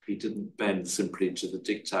he didn't bend simply to the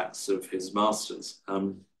diktats of his masters.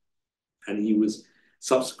 And he was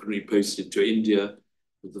subsequently posted to India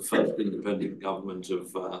with the first independent government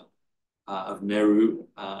of Nehru,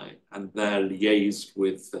 and there liaised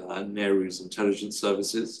with Nehru's intelligence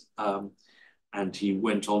services. And he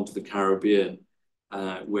went on to the Caribbean,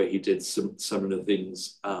 where he did some similar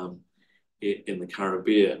things in the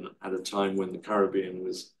Caribbean at a time when the Caribbean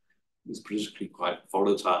was politically quite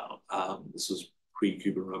volatile. This was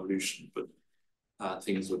pre-Cuban Revolution, but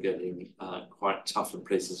things were getting quite tough in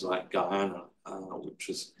places like Guyana, which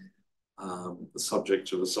was the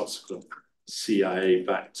subject of a subsequent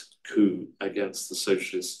CIA-backed coup against the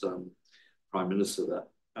socialist prime minister there.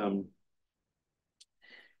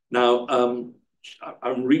 Now,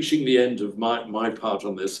 I'm reaching the end of my part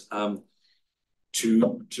on this.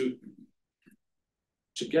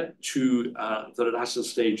 To get to the latter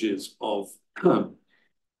stages of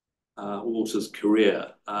Walter's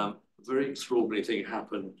career, a very extraordinary thing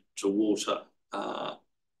happened to Walter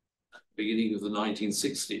beginning of the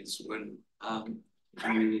 1960s when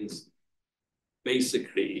he was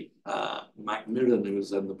basically Macmillan, who was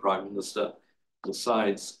then the Prime Minister,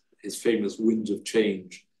 besides his famous Wind of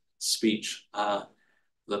Change speech,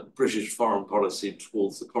 that British foreign policy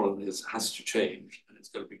towards the colonies has to change, and it's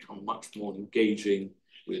going to become much more engaging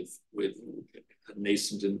with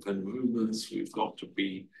nascent independent movements. We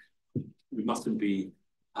mustn't be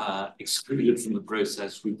excluded from the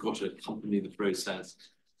process. We've got to accompany the process,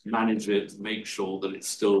 manage it, make sure that it's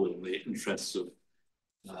still in the interests of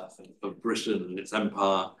Britain and its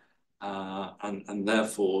empire, and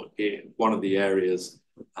therefore one of the areas,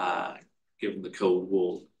 given the Cold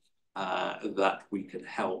War, that we can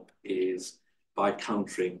help is by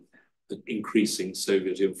countering the increasing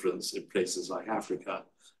Soviet influence in places like Africa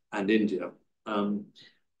and India.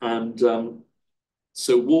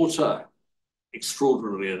 So Walter,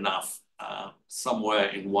 extraordinarily enough, somewhere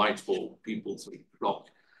in Whitehall, people sort of clock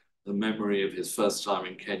the memory of his first time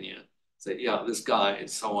in Kenya. Say, yeah, this guy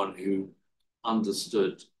is someone who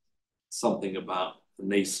understood something about the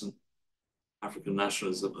nascent African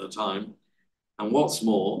nationalism at the time. And what's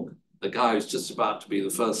more, the guy who's just about to be the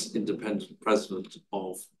first independent president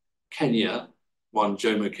of Kenya, one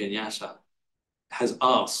Jomo Kenyatta, has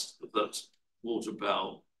asked that Walter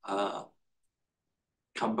Bell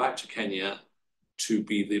come back to Kenya to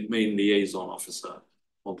be the main liaison officer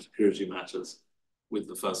on security matters with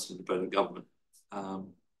the first independent government,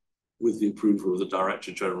 with the approval of the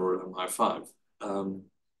Director General of MI5.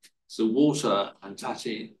 So Walter and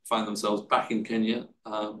Tati find themselves back in Kenya,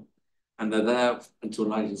 and they're there until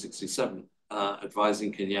 1967,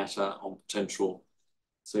 advising Kenyatta on potential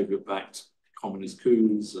Soviet-backed communist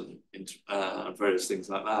coups and various things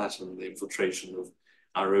like that, and the infiltration of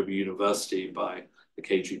Nairobi University by the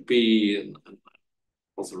KGB and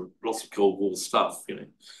lots of Cold War stuff, you know.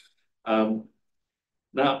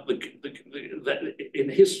 Now, in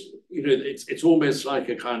history, you know, it's almost like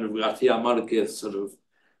a kind of García Márquez sort of,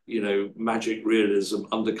 you know, magic realism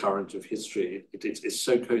undercurrent of history. It's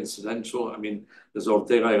so coincidental. I mean, as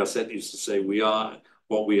Ortega y Gasset used to say, we are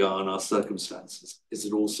what we are in our circumstances. Is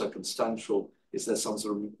it all circumstantial? Is there some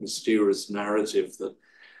sort of mysterious narrative that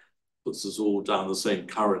puts us all down the same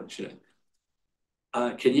current, you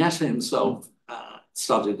know? Kenyatta himself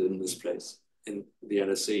studied in this place, in the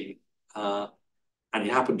LSE, and he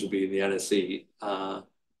happened to be in the LSE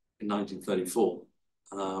in 1934.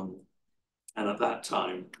 And at that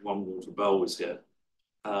time, one Walter Bell was here.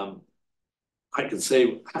 I can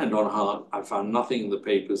say, hand on heart, I found nothing in the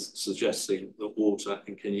papers suggesting that Walter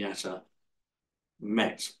and Cañada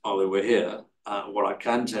met while they were here. What I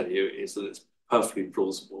can tell you is that it's perfectly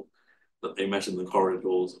plausible that they met in the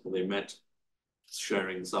corridors or they met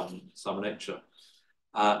sharing some lecture.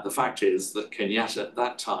 The fact is that Cañada at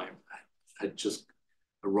that time had just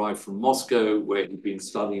arrived from Moscow, where he'd been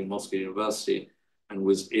studying in Moscow University, and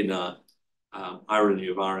was in a irony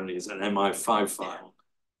of ironies, an MI5 file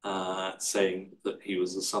saying that he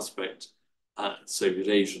was a suspect Soviet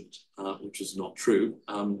agent, which is not true.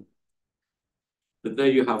 But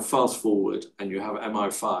there you have fast forward, and you have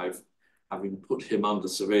MI5 having put him under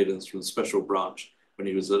surveillance from the special branch when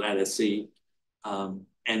he was at LSE,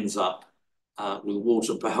 ends up with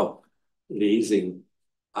Walter Bell liaising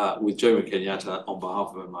with Jomo Kenyatta on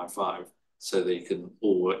behalf of MI5 so they can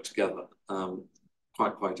all work together.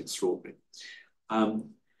 Quite extraordinary.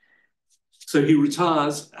 So he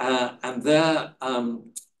retires, and there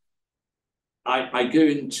I go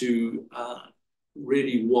into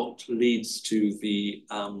really what leads to the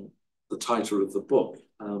title of the book,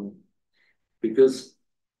 because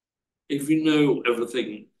if you know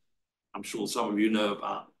everything, I'm sure some of you know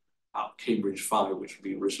about Cambridge Fire, which has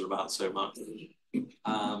been written about so much,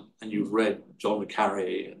 and you've read John le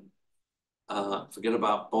Carré, and forget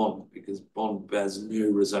about Bond, because Bond bears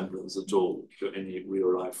no resemblance at all to any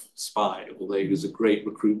real life spy, although he was a great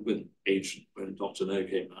recruitment agent when Dr. No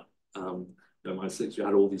came out. MI6, you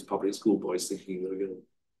had all these public school boys thinking they were going to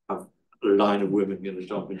have a line of women going to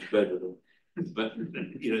jump into bed with them. But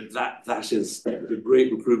you know, that is the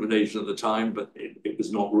great recruitment agent at the time, but it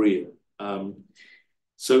was not real.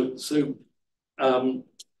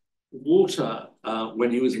 Walter,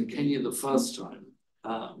 when he was in Kenya the first time,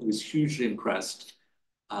 was hugely impressed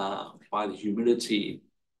by the humility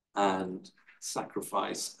and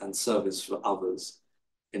sacrifice and service for others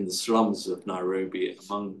in the slums of Nairobi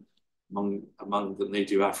among the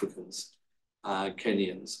native Africans,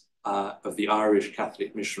 Kenyans, of the Irish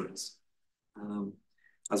Catholic missionaries.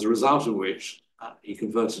 As a result of which, he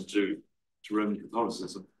converted to Roman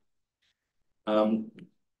Catholicism.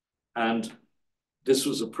 And this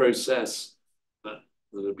was a process that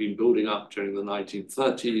had been building up during the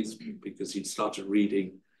 1930s, because he'd started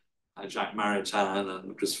reading Jacques Maritain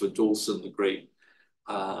and Christopher Dawson, the great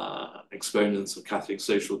exponents of Catholic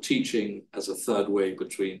social teaching, as a third way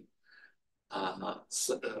between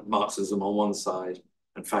Marxism on one side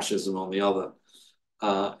and fascism on the other.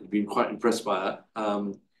 I'd been quite impressed by that.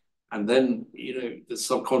 And then, you know, the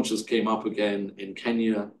subconscious came up again in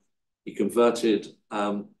Kenya. He converted,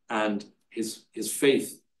 and his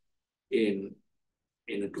faith in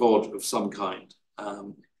a God of some kind,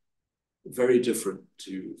 very different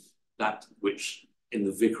to that which in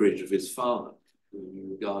the vicarage of his father, who he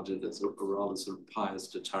regarded as a rather sort of pious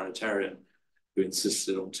totalitarian, who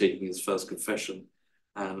insisted on taking his first confession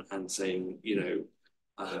and saying, you know,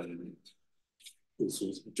 all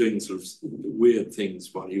sorts of doing sort of weird things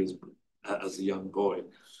while he was as a young boy.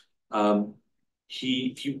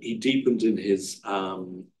 He deepened in his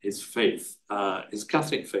faith, his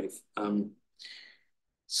Catholic faith.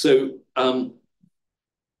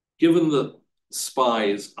 Given that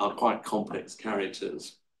spies are quite complex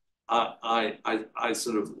characters, I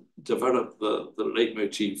sort of developed the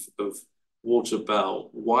leitmotif of Walter Bell.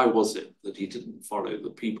 Why was it that he didn't follow the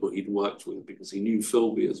people he'd worked with? Because he knew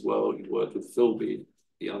Philby as well. He'd worked with Philby,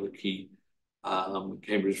 the other key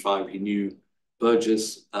Cambridge Five. He knew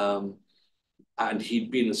Burgess, and he'd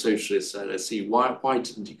been a socialist at LSE. Why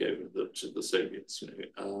didn't he go to the Soviets? You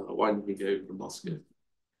know, why didn't he go to Moscow?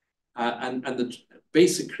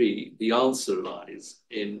 Basically, the answer lies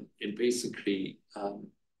in basically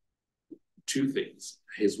two things.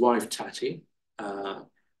 His wife, Tati,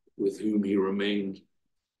 with whom he remained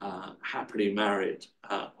happily married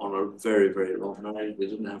on a very, very long marriage. They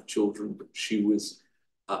didn't have children, but she was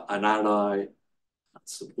an ally, a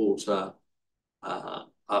supporter, a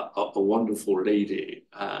wonderful lady.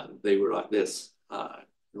 They were like this, and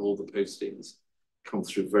all the postings come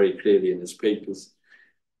through very clearly in his papers.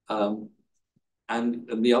 And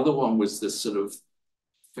the other one was this sort of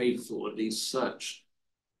faith, or at least search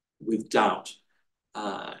with doubt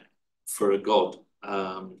for a God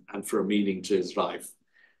and for a meaning to his life.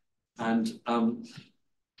 And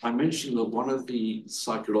I mentioned that one of the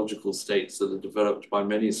psychological states that are developed by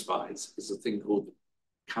many spies is a thing called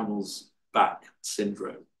camel's back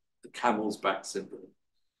syndrome, the camel's back syndrome,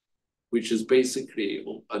 which is basically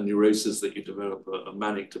a neurosis that you develop, a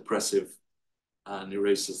manic depressive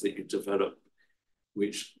neurosis that you develop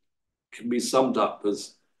which can be summed up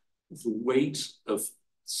as the weight of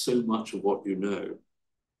so much of what you know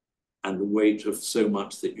and the weight of so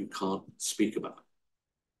much that you can't speak about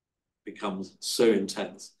becomes so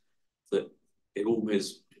intense that it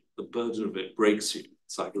almost, the burden of it breaks you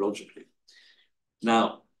psychologically.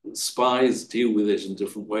 Now, spies deal with it in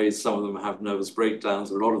different ways. Some of them have nervous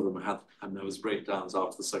breakdowns. A lot of them had nervous breakdowns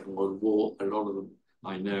after the Second World War. A lot of them,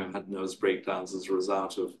 I know, had nervous breakdowns as a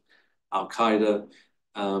result of Al-Qaeda.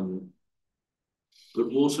 But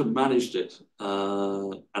Walter managed it.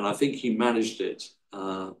 And I think he managed it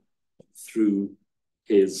through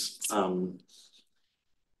his love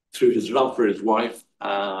for his wife,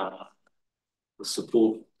 the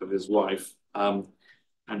support of his wife, and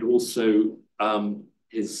also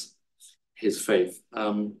his faith.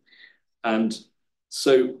 And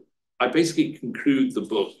so I basically conclude the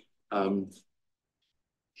book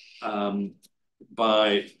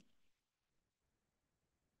by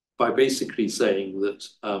basically saying that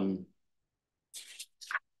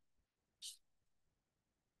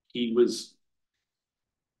he was,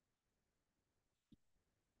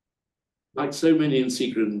 like so many in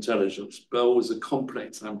secret intelligence, Bell was a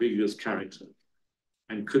complex, ambiguous character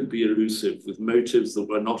and could be elusive with motives that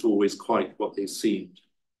were not always quite what they seemed.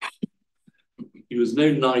 He was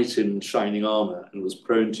no knight in shining armor and was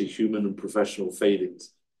prone to human and professional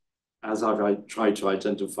failings, as I've tried to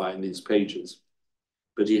identify in these pages.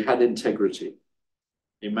 But he had integrity,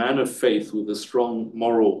 a man of faith with a strong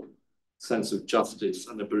moral sense of justice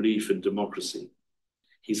and a belief in democracy.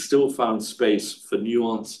 He still found space for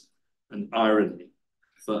nuance and irony,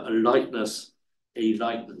 for a lightness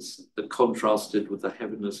that contrasted with the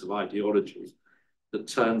heaviness of ideology that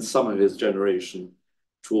turned some of his generation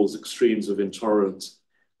towards extremes of intolerance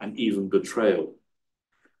and even betrayal.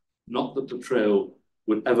 Not that betrayal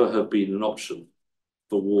would ever have been an option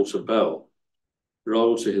for Walter Bell,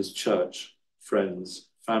 loyal to his church, friends,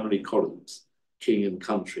 family, colleagues, king and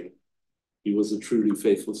country. He was a truly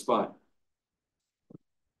faithful spy.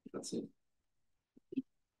 That's it.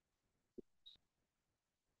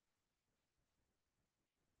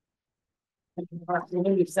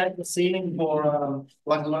 We've set the scene for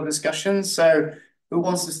quite a lot of discussions. So who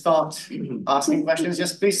wants to start asking questions?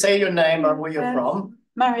 Just please say your name and where you're from.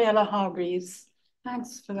 Mariella Hargreaves.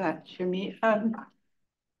 Thanks for that, Jimmy.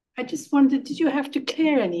 I just wondered, did you have to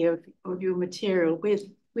clear any of your material with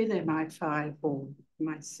MI5 or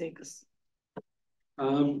MI6?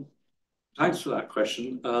 Thanks for that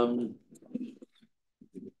question.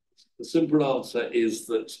 The simple answer is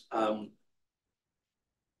that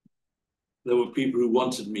there were people who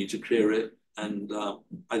wanted me to clear it, and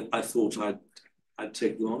I thought I'd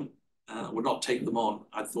take them on. Well, not take them on.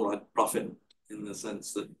 I thought I'd bluff it in the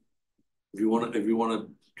sense that if you want to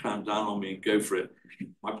clamp down on me, go for it.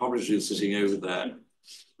 My publisher is sitting over there.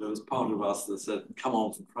 There was part of us that said, "Come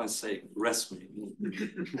on, for Christ's sake, arrest me.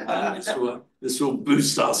 This will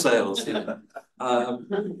boost our sales." You know?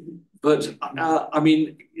 But I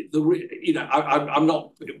mean, I'm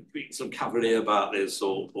not being some cavalier about this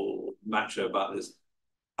or macho about this.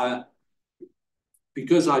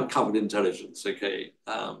 Because I'd covered intelligence, okay,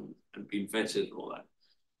 and been vetted and all that.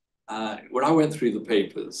 When I went through the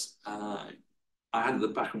papers, I had at the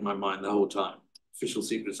back of my mind the whole time, Official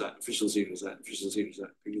Secrets Act, Official Secrets Act, Official Secrets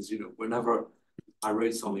Act, because, whenever I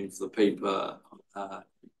wrote something for the paper,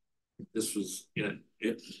 this was, you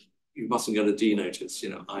mustn't get a D notice,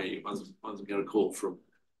 I mustn't get a call from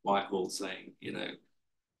Whitehall saying,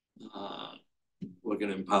 we're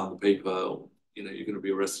going to impound the paper, or, you're going to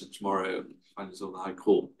be arrested tomorrow and find yourself in the High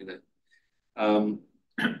Court, And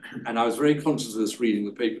I was very conscious of this reading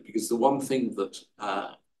the paper, because the one thing that,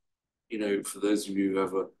 for those of you who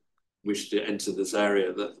ever wish to enter this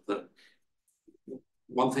area, that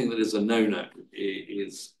one thing that is a no-no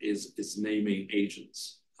is naming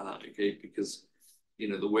agents, okay? Because,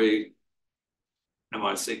 the way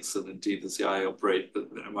MI6 and indeed the CIA operate,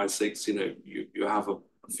 but MI6, you have a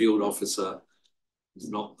field officer who's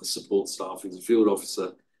not the support staff, he's a field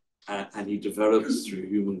officer, and he develops through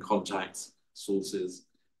human contacts, sources,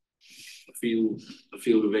 a field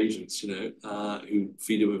of agents, who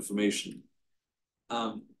feed him information.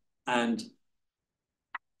 And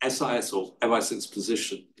SIS or MI6's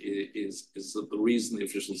position is that the reason the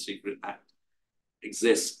Official Secret Act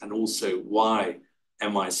exists, and also why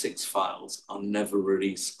MI6 files are never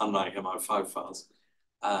released, unlike MI5 files,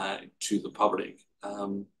 to the public,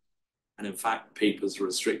 and in fact papers are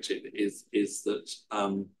restricted, is that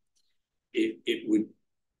it would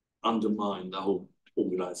undermine the whole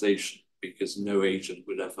organization, because no agent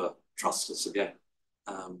would ever trust us again.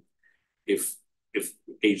 If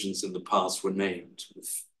agents in the past were named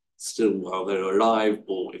with still while they were alive,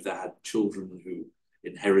 or if they had children who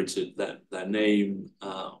inherited their name,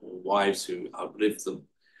 or wives who outlived them.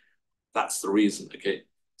 That's the reason, okay?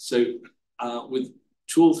 So with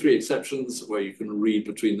 2 or 3 exceptions where you can read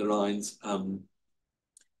between the lines,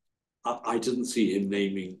 I didn't see him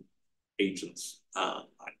naming agents. I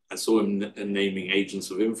saw him naming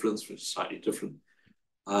agents of influence, which is slightly different.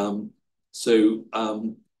 I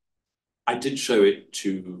did show it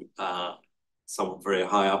to someone very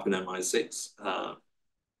high up in MI6,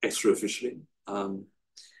 extra officially,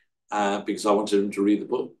 because I wanted him to read the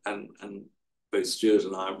book, and both Stuart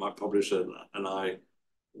and I, my publisher, and I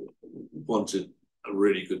wanted a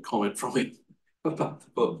really good comment from him about the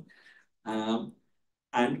book. And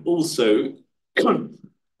also,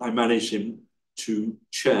 I managed him to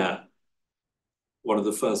chair one of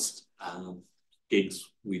the first gigs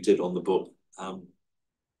we did on the book,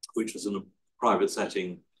 which was in a private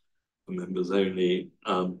setting for members only.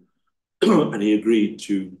 And he agreed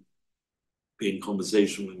to be in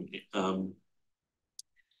conversation with me.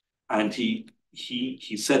 And he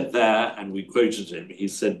said there, and we quoted him, he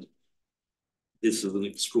said, "This is an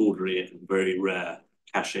extraordinary and very rare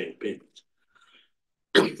cachet payment."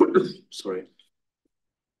 Sorry,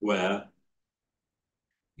 where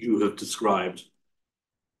you have described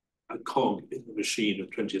a cog in the machine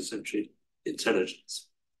of 20th century intelligence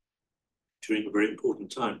during a very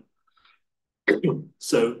important time.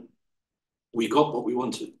 So we got what we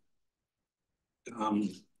wanted.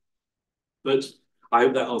 But I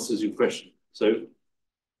hope that answers your question. So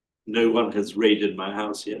no one has raided my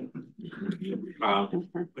house yet.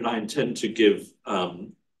 But I intend to give, I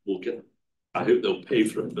hope they'll pay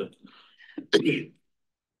for it, but the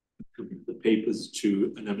papers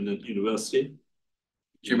to an eminent university.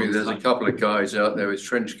 Jimmy, there's a couple of guys out there with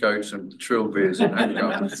trench coats and trilbies and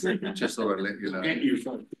handguns. Just thought I'd let you know.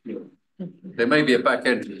 There may be a back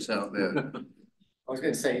entrance out there. I was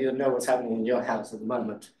going to say, you don't know what's happening in your house at the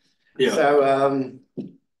moment. Yeah. So,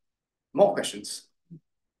 more questions?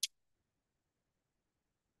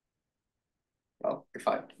 Well, if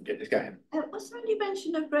I can get this, go ahead. Was there any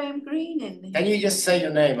mention of Graham Greene in the... Can you just say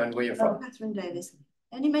your name and where you're from? Catherine Davis.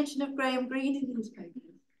 Any mention of Graham Greene in the newspaper?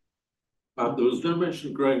 There was no mention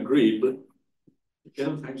of Graham Greene, but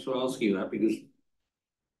again, thanks for asking that, because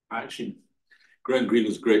actually, Graham Greene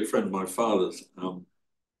was a great friend of my father's. In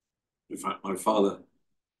fact, my father,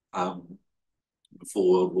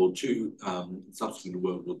 before World War II, subsequent to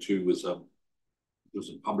World War II, was a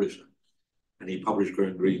publisher, and he published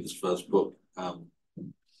Graham Greene's first book. As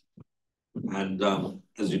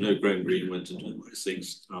you know, Graham Greene went into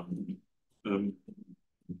MI6.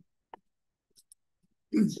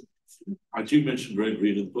 I do mention Graham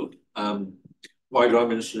Greene in the book. Why do I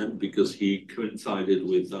mention him? Because he coincided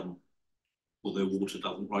with, although Water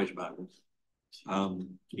doesn't write about him,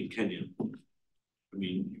 in Kenya. I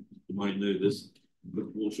mean, you might know this,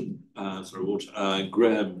 but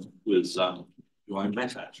Graham was who I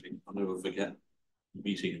met actually. I'll never forget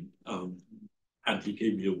meeting him. And he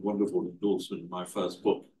gave me a wonderful endorsement in my first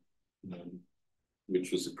book,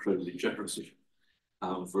 which was incredibly generous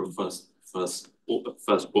for a first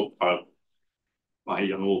book by a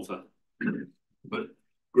young author. But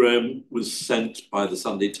Graham was sent by the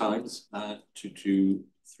Sunday Times to do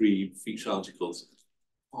 3 feature articles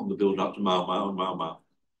on the build-up to Mau Mau and Mau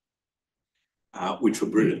Mau, which were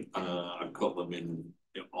brilliant. I've got them in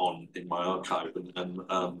my archive. And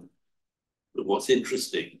what's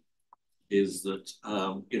interesting is that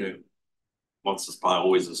once aspire,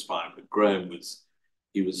 always aspire. But Graham was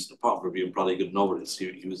apart from being a bloody good novelist,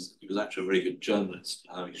 he was actually a very good journalist.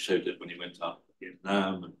 He showed it when he went up to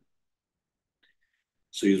Vietnam, and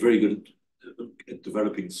so he was very good at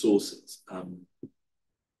developing sources.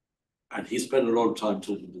 And he spent a lot of time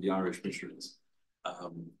talking to the Irish missionaries,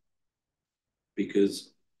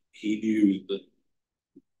 because he knew that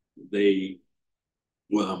they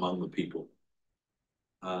were among the people.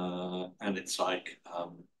 And it's like,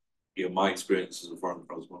 my experience as a foreign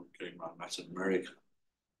correspondent going around Latin America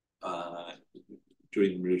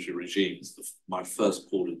during the military regimes, my first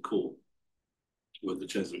port of call were the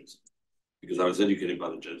Jesuits, because I was educated by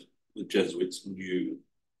the Jesuits. The Jesuits knew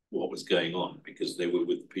what was going on because they were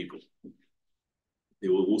with the people. They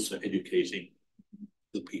were also educating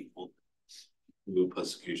the people who were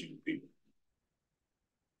persecuting the people.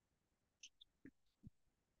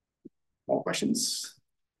 More questions?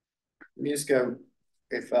 Let me just go,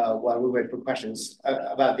 while we wait for questions,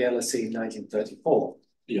 about the LSE 1934.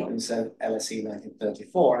 Yeah. And so LSE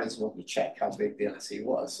 1934, I just wanted to check how big the LSE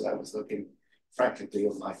was. So I was looking frantically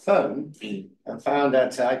on my phone and found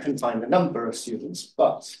that I couldn't find the number of students,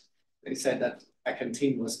 but they said that a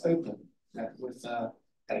canteen was open with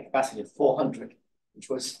had a capacity of 400, which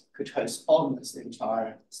could host almost the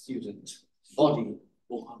entire student body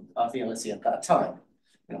of the LSE at that time.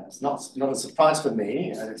 You know, it's not a surprise for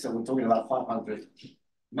me. So we're talking about 500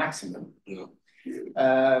 maximum. Yeah.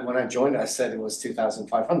 When I joined, I said it was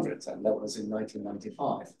 2,500, and that was in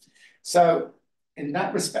 1995. So in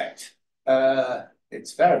that respect,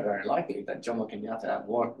 it's very, very likely that Jomo Kenyatta and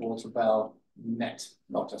Walter Bell met,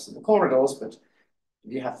 not just in the corridors, but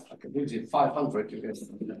if you have a community of 500, you're going to.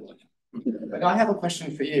 But I have a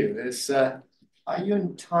question for you. Are you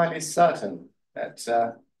entirely certain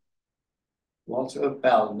that Walter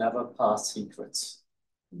Bell never passed secrets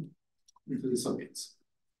to the Soviets?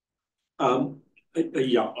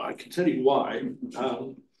 Yeah, I can tell you why.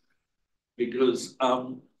 Because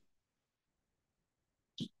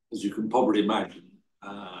as you can probably imagine,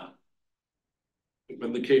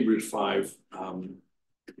 when the Cambridge Five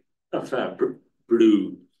affair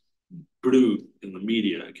blew in the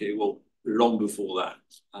media, okay, well, long before that,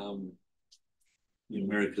 the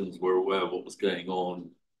Americans were aware of what was going on.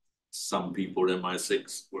 Some people at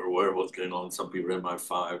MI6 were aware of what's going on. Some people at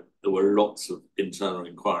MI5. There were lots of internal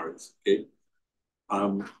inquiries. Okay,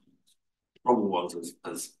 the problem was,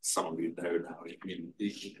 as some of you know now, I mean,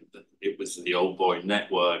 it was the old boy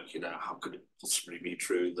network. You know, how could it possibly be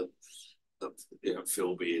true that you know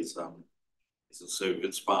Philby is a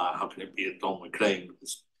Soviet spy? How can it be that Don McLean,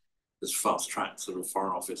 this fast-track sort of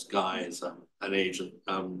Foreign Office guy, is an agent?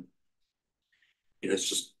 You know, it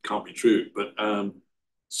just can't be true. But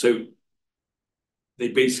so they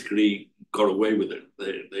basically got away with it.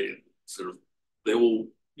 They all,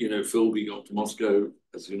 you know, Philby got to Moscow,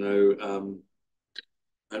 as you know,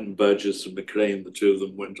 and Burgess and McLean, the two of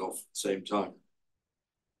them went off at the same time.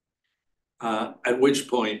 At which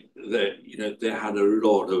point, they had a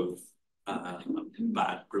lot of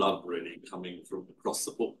bad blood really coming from across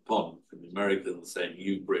the pond from the Americans saying,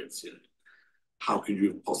 "You Brits, you know, how could you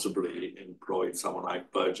have possibly employed someone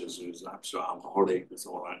like Burgess, who's an absolute alcoholic, and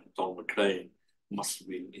someone like Don McLean? Must have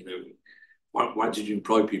been, you know, why did you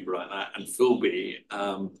employ people like that?" And Philby,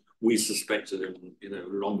 we suspected him, you know,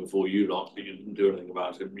 long before you lot, but you didn't do anything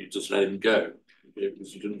about him. You just let him go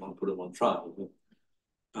because you didn't want to put him on trial,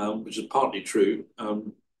 which is partly true.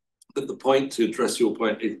 But the point, to address your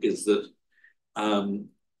point, is that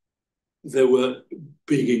there were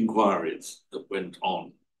big inquiries that went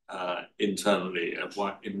on internally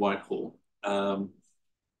in Whitehall,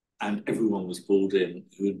 and everyone was pulled in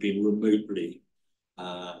who had been remotely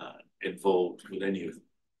involved with any of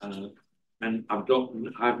them. And I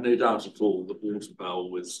have no doubt at all that Walter Bell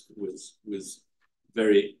was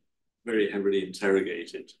very, very heavily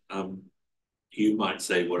interrogated. You might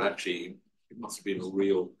say, well, actually, it must have been a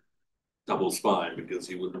real double spy because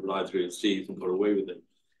he would have lied through his teeth and got away with it.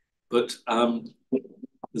 But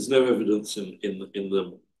there's no evidence in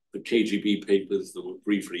the KGB papers that were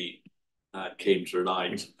briefly came to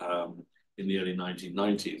light in the early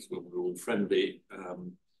 1990s when we were all friendly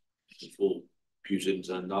before Putin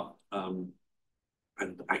turned up, and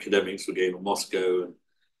academics were going to Moscow and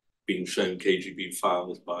being shown KGB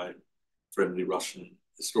files by friendly Russian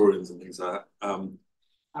historians and things like that.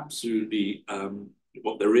 Absolutely,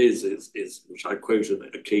 what there is, which I quoted,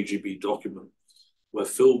 a KGB document where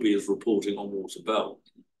Philby is reporting on Walter Bell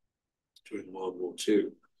during World War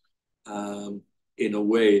II in a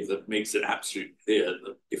way that makes it absolutely clear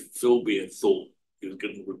that if Philby had thought he was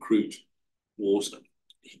going to recruit Walter,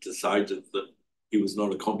 he decided that he was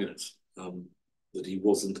not a communist, that he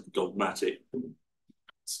wasn't a dogmatic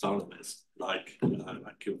Stalinist like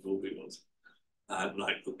Kim Philby was, and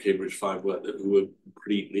like the Cambridge Five were, who were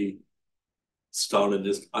completely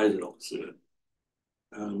Stalinist ideologues.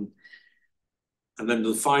 And then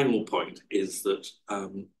the final point is that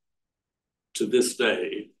to this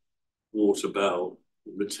day, Walter Bell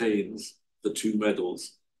retains the two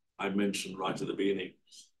medals I mentioned right at the beginning,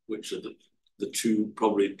 which are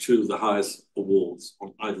probably two of the highest awards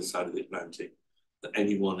on either side of the Atlantic that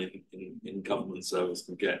anyone in government service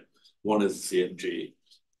can get. One is the CMG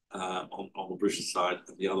on the British side,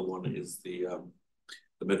 and the other one is the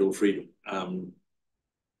Medal of Freedom.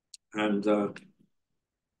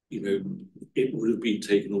 You know, it would have been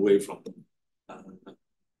taken away from them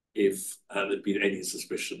if there'd been any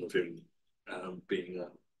suspicion of him being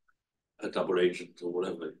a double agent or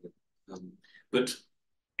whatever. But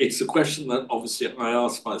it's a question that obviously I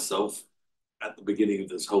asked myself at the beginning of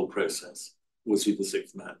this whole process: was he the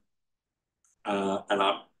sixth man?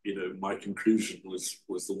 And my conclusion was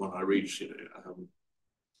the one I reached.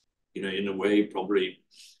 In a way, probably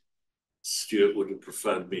Stuart would have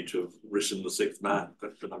preferred me to have written the sixth man,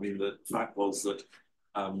 but I mean, the fact was that,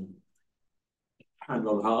 hand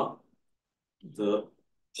on heart, the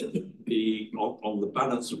on the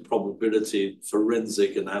balance of probability,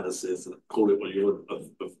 forensic analysis, and call it what you want,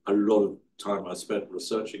 of a lot of time I spent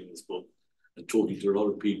researching this book and talking to a lot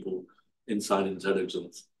of people inside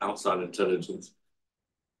intelligence, outside intelligence.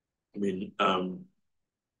 I mean,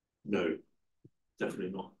 no,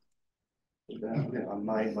 definitely not.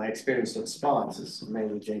 My experience of spies is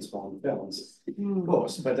mainly James Bond films, of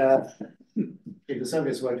course, but if the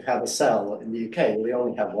Soviets were to have a cell in the UK, would they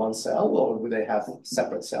only have one cell, or would they have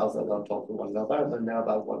separate cells that don't talk to one another and know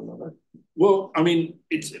about one another? Well, I mean,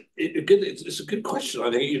 it's a good question.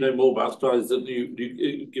 I think you know more about spies than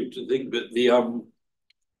you give to think, but the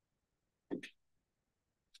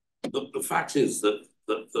fact is that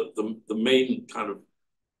the main kind of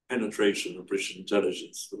penetration of British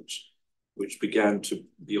intelligence, which began to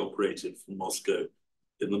be operated from Moscow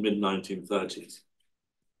in the mid-1930s,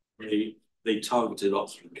 they targeted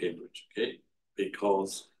Oxford and Cambridge, okay,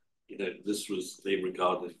 because you know this was they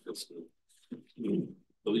regarded as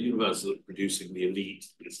the university producing the elite,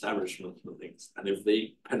 the establishment and things, and if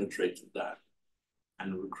they penetrated that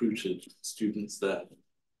and recruited students there,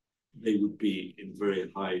 they would be in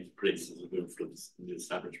very high places of influence in the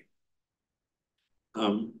establishment.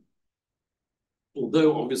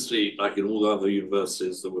 Although obviously, like in all the other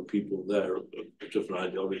universities, there were people there of different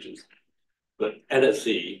ideologies, but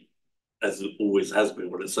LSE, as it always has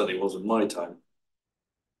been, well, it certainly was in my time,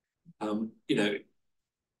 you know,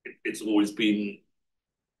 it's always been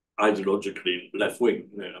ideologically left wing.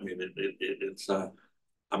 You know, I mean, it's. I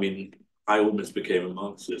mean, I almost became a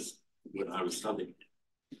Marxist when I was studying,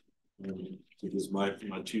 because my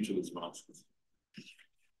tutor was Marxist.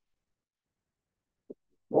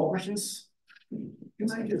 More questions?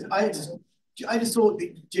 I just thought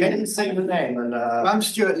that You didn't say the name, and I'm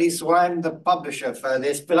Stuart Lee, so I'm the publisher for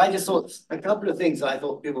this, but I just thought a couple of things that I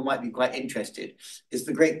thought people might be quite interested is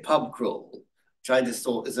the great pub crawl, which I just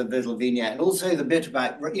thought is a little vignette, and also the bit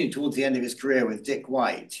about, you know, towards the end of his career with Dick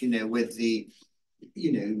White, you know, with the,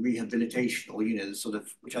 you know, rehabilitation, or, you know, the sort of,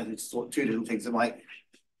 which I just thought two little things that might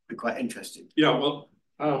be quite interesting. Yeah, well,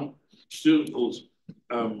 Stuart, of course,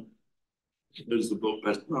 knows the book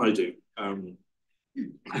better than I do.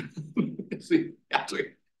 See, had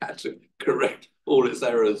to correct all its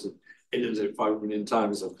errors and edit it 5 million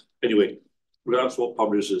times. So anyway, that's what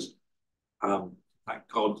publishers, thank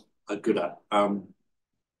God, are good at.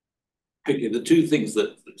 Okay, the two things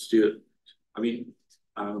that Stuart,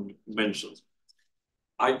 mentions,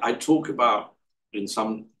 I talk about in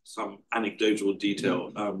some anecdotal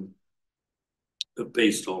detail,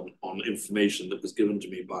 based on information that was given to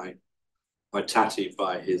me by Tatty,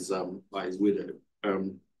 by his widow.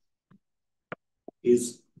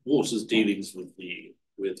 His Waters' dealings with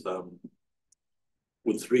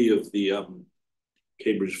three of the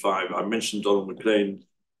Cambridge Five. I mentioned Donald MacLean.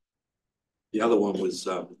 The other one was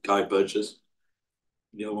Guy Burgess.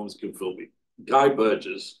 The other one was Kim Philby. Guy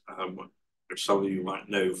Burgess, which some of you might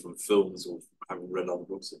know from films or having read other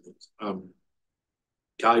books and things.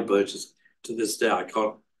 Guy Burgess, to this day, I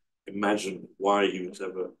can't imagine why he was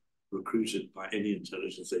ever recruited by any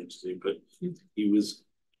intelligence agency, but he was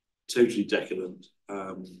totally decadent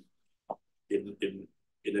in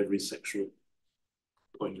every sexual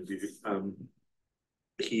point of view.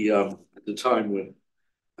 He at the time when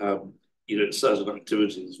you know certain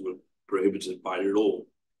activities were prohibited by law,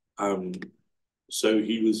 so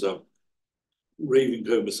he was raving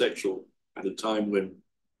homosexual at a time when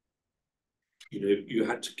you know you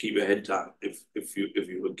had to keep your head down if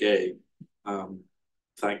you were gay.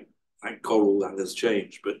 Thank God all that has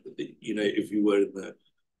changed, but you know if you were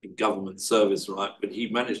in government service, right? But he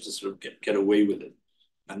managed to sort of get away with it.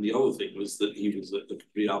 And the other thing was that he was a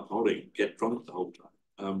complete alcoholic, get drunk the whole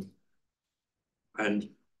time. And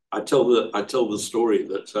I tell the story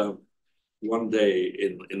that one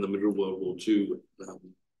day in the middle of World War II,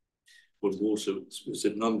 when Walter was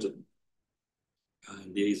in London,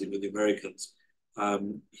 liaising with the Americans,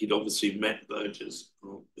 he'd obviously met Burgess.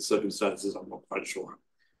 Well, the circumstances I'm not quite sure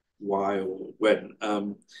why or when,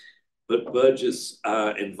 but Burgess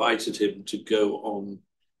invited him to go on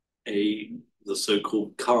the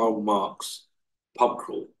so-called Karl Marx pub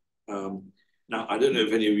crawl. Now, I don't know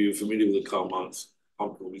if any of you are familiar with the Karl Marx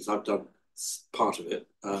pub crawl, because I've done part of it,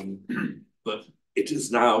 but it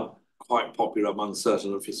is now quite popular among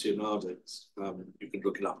certain aficionados. You can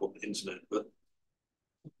look it up on the internet, but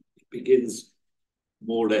it begins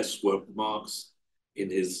more or less where Marx,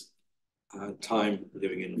 in his time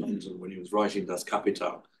living in London, when he was writing Das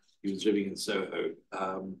Kapital, he was living in Soho,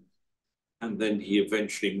 and then he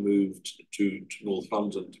eventually moved to North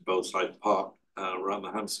London, to Belsize Park, around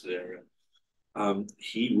the Hampstead area.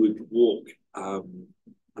 He would walk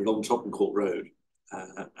along Tottenham Court Road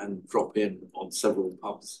and drop in on several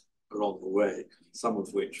pubs along the way, some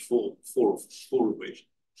of which, four of which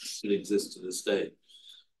still exist to this day.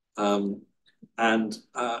 And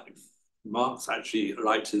Marx actually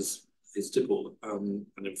liked his tipple, and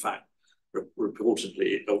in fact,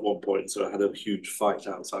 reportedly at one point, so I had a huge fight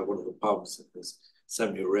outside one of the pubs and was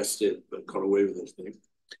semi-arrested, but got away with it.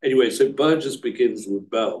 Anyway, so Burgess begins with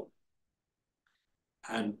Bell.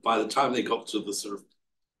 And by the time they got to the sort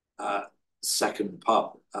of second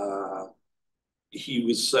pub, he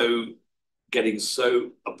was getting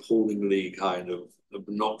so appallingly kind of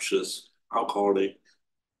obnoxious, alcoholic,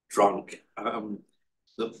 drunk,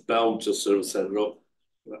 that Bell just sort of said, "Look,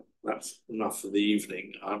 that's enough for the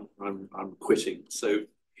evening. I'm quitting." So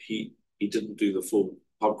he didn't do the full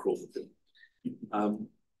pub crawl with him.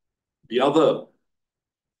 The other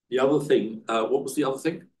thing, what was the other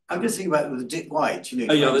thing? I'm just thinking about with Dick White, you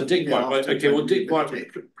know. Oh yeah, the Dick White. Right. Okay, well, Dick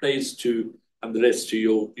White plays to, and the list to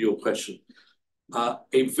your question.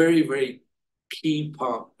 A very, very key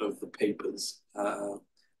part of the papers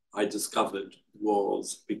I discovered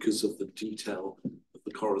was, because of the detail of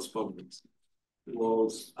the correspondence,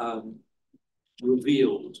 was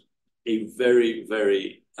revealed a very,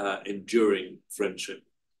 very enduring friendship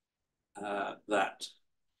that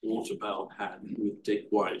Walter Bell had with Dick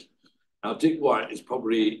White. Now, Dick White is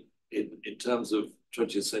probably, in terms of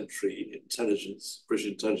 20th century intelligence, British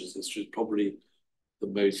intelligence history, probably the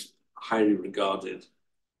most highly regarded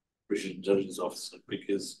British intelligence officer,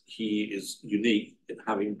 because he is unique in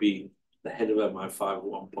having been the head of MI5 at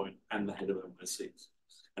one point and the head of MI6.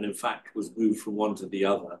 And in fact, was moved from one to the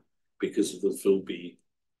other because of the Philby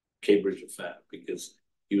Cambridge affair, because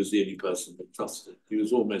he was the only person they trusted. He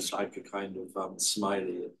was almost like a kind of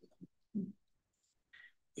Smiley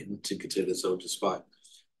in Tinker Tailor Soldier Spy.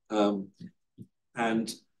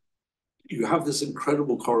 And you have this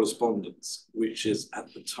incredible correspondence, which is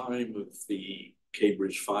at the time of the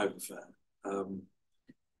Cambridge 5 affair,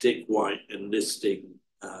 Dick White enlisting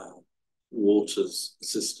Walter's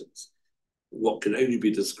assistance, what can only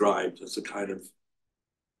be described as a kind of,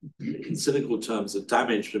 in cynical terms, a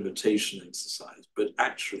damage limitation exercise, but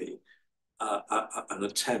actually an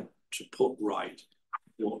attempt to put right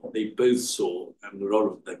what they both saw, and a lot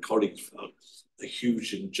of their colleagues felt, a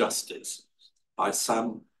huge injustice by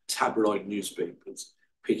some tabloid newspapers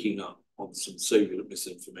picking up on some Soviet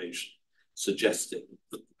misinformation, suggesting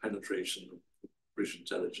that the penetration of British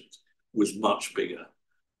intelligence was much bigger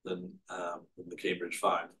than the Cambridge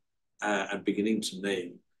 5, and beginning to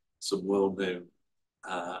name some well-known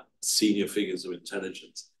senior figures of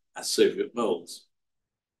intelligence as Soviet moles,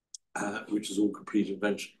 which is all complete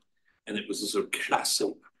invention. And it was a sort of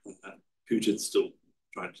classic, Putin's still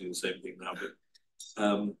trying to do the same thing now, but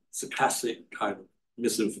it's a classic kind of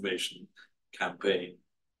misinformation campaign,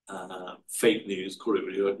 fake news, call it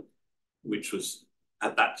what you want, which was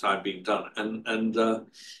at that time being done. And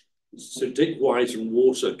so Dick White and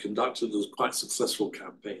Walter conducted a quite successful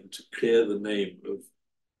campaign to clear the name of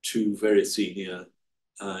two very senior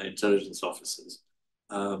intelligence officers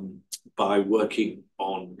by working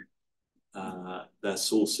on their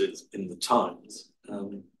sources in the Times,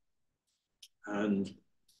 and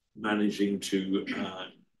managing to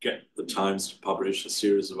get the Times to publish a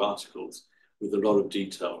series of articles with a lot of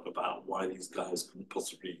detail about why these guys couldn't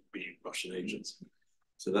possibly be Russian agents.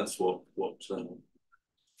 So that's what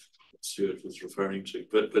Stuart was referring to.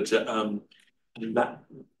 But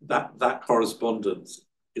that correspondence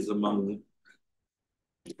is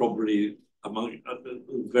probably among a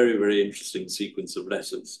very, very interesting sequence of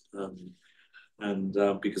letters.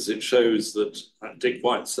 Because it shows that Dick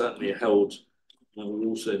White certainly held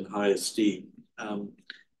Walter in high esteem,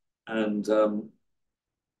 and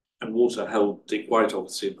Walter held Dick White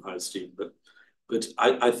obviously in high esteem. But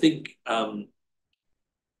I think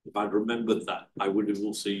if I'd remembered that, I would have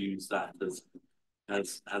also used that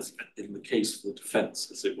as in the case of the defence,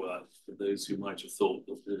 as it were, for those who might have thought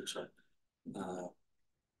that Walter.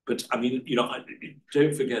 But I mean, you know,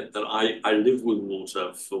 don't forget that I lived with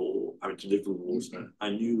Walter I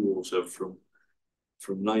knew Walter from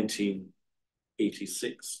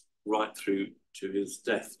 1986 right through to his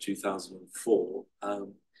death, 2004.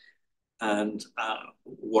 And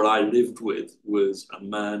what I lived with was a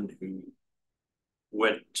man who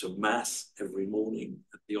went to mass every morning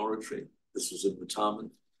at the oratory. This was in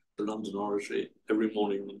retirement, the London oratory. Every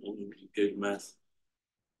morning he gave mass.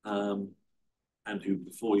 And who,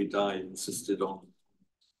 before he died, insisted on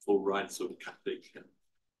full rites of Catholic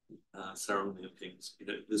ceremony and things. You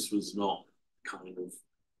know, this was not kind of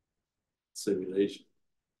simulation.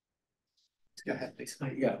 Go ahead, please.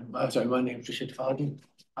 Yeah, sorry, my name is Richard Farden.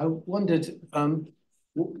 I wondered,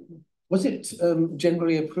 Was it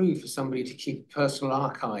generally approved for somebody to keep a personal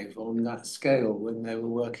archive on that scale when they were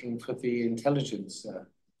working for the intelligence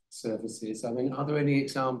services? I mean, are there any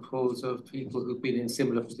examples of people who've been in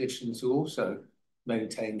similar positions who also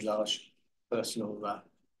maintained large personal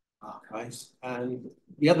archives? And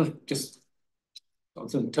the other, just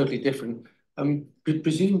something totally different,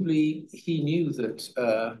 presumably he knew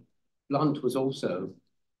that Blunt was also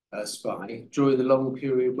a spy during the long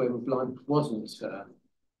period when Blunt wasn't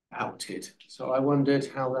outed. So I wondered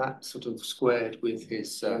how that sort of squared with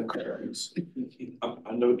his comments.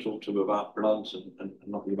 I never talked to him about Blunt and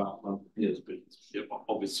nothing about Blunt years, but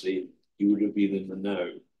obviously he would have been in the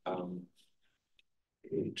know.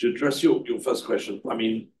 To address your first question, I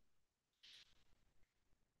mean,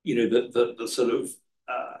 you know, the sort of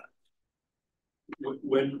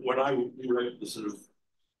when I wrote the sort of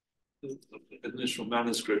the initial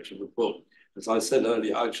manuscript of the book, as I said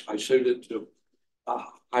earlier, I showed it to a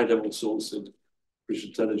high-level source in British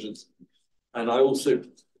intelligence, and I also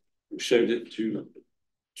showed it to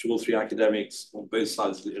 2 or 3 academics on both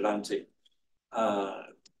sides of the Atlantic,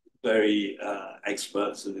 very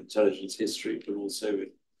experts in intelligence history, but also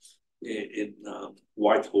in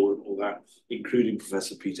Whitehall and all that, including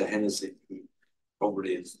Professor Peter Hennessy, who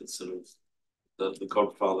probably is the sort of the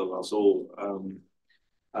godfather of us all,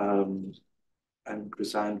 and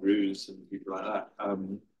Chris Andrews and people like that,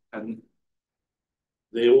 and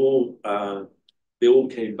they all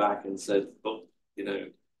came back and said, "Look, you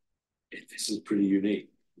know, this is pretty unique.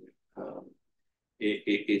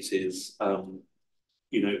 It is,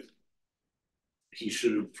 you know, he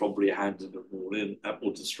should have probably handed it all in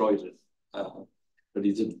or destroyed it, but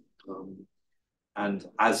he didn't. And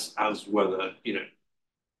as whether, you know,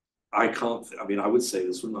 I can't. I mean, I would say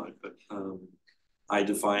this, wouldn't I? But I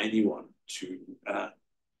defy anyone to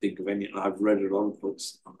think of any. And I've read a lot of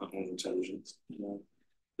books on intelligence.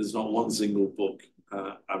 There's not one single book.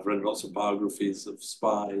 I've read lots of biographies of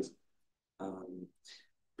spies,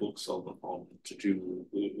 books on to do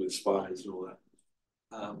with spies and all that.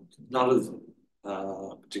 None of them,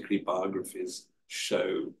 particularly biographies,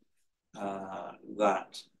 show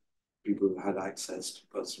that people have had access to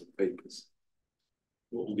personal papers.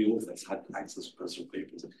 All the authors had access to personal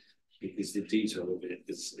papers because the detail of it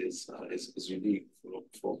is unique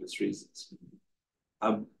for obvious reasons.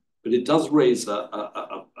 But it does raise a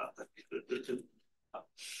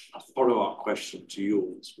follow-up question to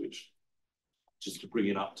yours, which, just to bring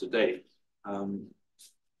it up to date, and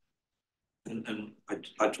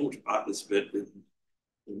I talked about this a bit with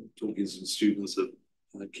talking to some students at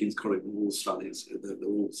King's College War Studies. They're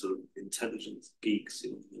all sort of intelligence geeks,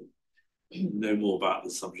 you know more about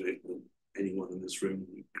the subject than anyone in this room,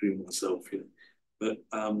 including myself. You know,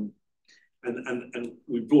 but and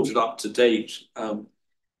we brought it up to date.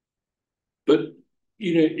 But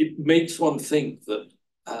you know, it makes one think that.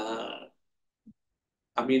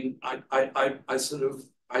 I mean, I sort of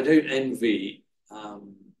don't envy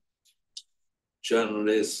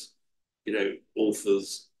journalists, you know,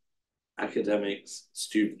 authors, academics,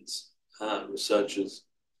 students, researchers,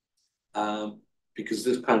 because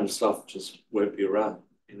this kind of stuff just won't be around,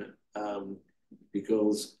 you know,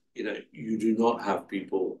 because, you know, you do not have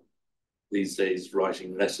people these days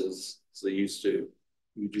writing letters as they used to.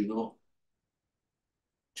 You do not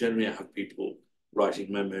generally have people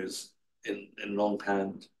writing memos in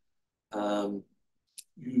longhand.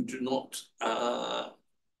 You do not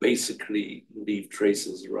basically leave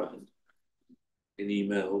traces around in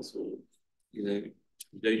emails, or, you know,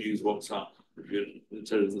 you don't use WhatsApp if you're in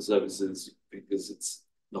intelligence services because it's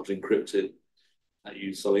not encrypted. I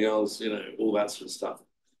use something else, you know, all that sort of stuff.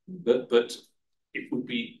 But it would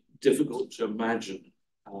be difficult to imagine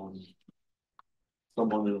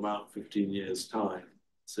someone in about 15 years' time,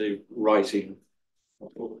 say, writing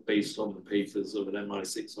based on the papers of an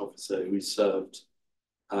MI6 officer who served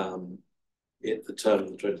at the turn of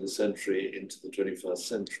the 20th century into the 21st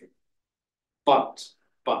century. But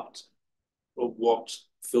what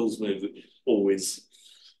fills me always,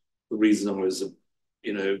 the reason I was,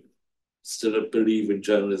 you know, still a believer in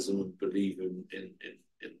journalism and believe in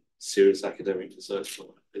serious academic research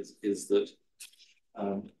is that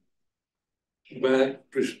where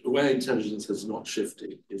intelligence has not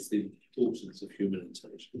shifted is the importance of human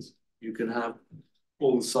intelligence. You can have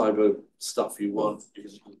all the cyber stuff you want, you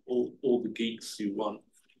can have all the geeks you want,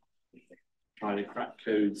 trying to crack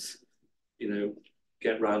codes, you know,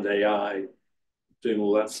 get around AI, doing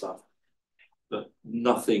all that stuff. But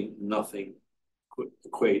nothing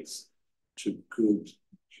equates to good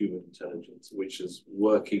human intelligence, which is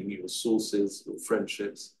working your sources, your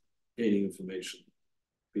friendships, gaining information,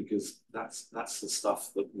 because that's the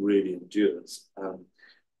stuff that really endures.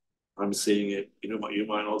 I'm seeing it, you know, you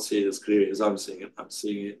might not see it as clearly as I'm seeing it. I'm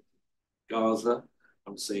seeing it in Gaza,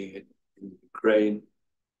 I'm seeing it in Ukraine.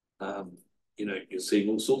 You know, you're seeing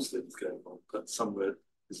all sorts of things going on, but some of it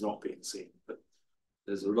is not being seen. But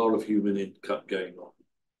there's a lot of human input going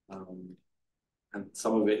on. And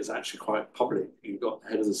some of it is actually quite public. You've got the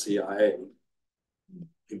head of the CIA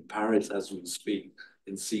in Paris as we speak,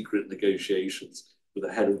 in secret negotiations with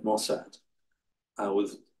the head of Mossad,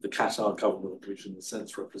 with the Qatar government, which in a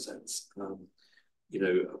sense represents, you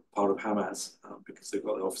know, part of Hamas, because they've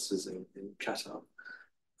got the offices in Qatar,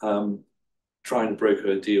 trying to broker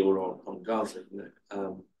a deal on Gaza. You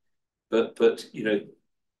know? But you know,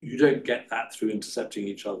 you don't get that through intercepting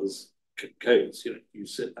each other's codes. You know, you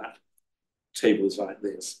sit at tables like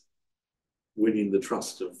this, winning the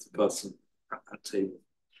trust of the person at that table.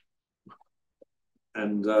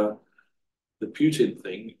 And the Putin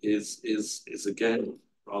thing is again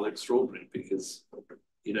rather extraordinary because,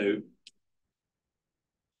 you know,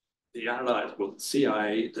 the Allies, well, the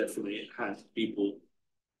CIA definitely had people,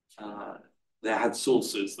 they had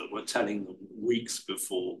sources that were telling them weeks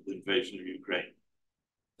before the invasion of Ukraine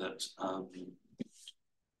that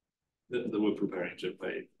that we're preparing to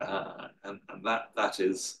invade, and that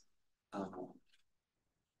is,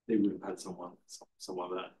 they would have had someone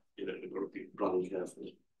that, you know, they've got to be bloody careful,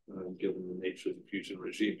 given the nature of the Putin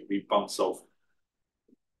regime. If he bumps off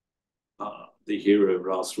the hero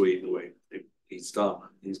last week, the way he's done,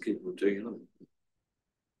 he's capable of doing anything.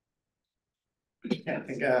 Yeah, I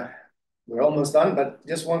think we're almost done, but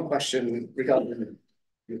just one question regarding,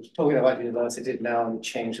 you're talking about university now and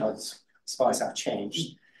change, how spies have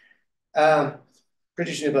changed.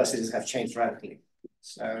 British universities have changed radically.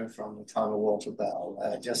 So from the time of Walter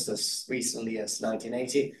Bell, just as recently as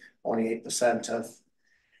 1980, only 8% of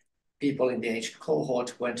people in the age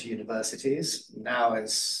cohort went to universities. Now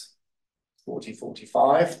it's 40,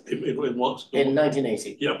 45. In what? In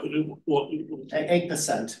 1980. Yeah, but in what?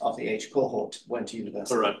 8% of the age cohort went to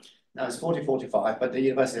university. Correct. Now it's 40, 45, but the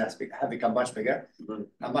university have become much bigger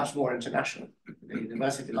and much more international. The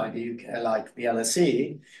university like the UK, like the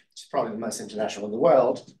LSE, which is probably the most international in the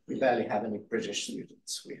world, we barely have any British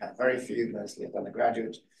students. We have very few, mostly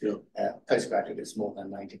undergraduate. Yeah. Postgraduate is more than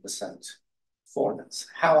 90% foreigners.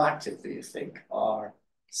 How active do you think are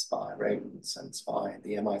spy rings and spy,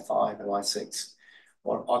 the MI5, MI6,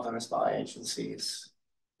 or other spy agencies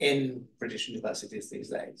in British universities these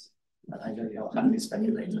days? And I know you're happily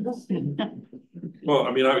speculating. Well,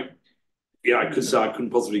 I mean, I could say I couldn't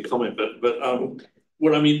possibly comment, but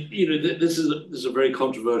well, I mean, you know, this is a very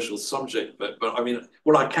controversial subject, but I mean,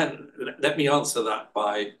 well, I can let me answer that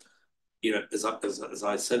by, you know, as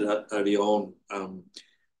I said early on,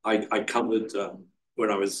 I covered when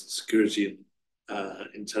I was security and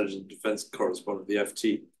intelligence defense correspondent of the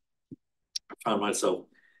FT. I found myself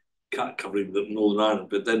covering the Northern Ireland,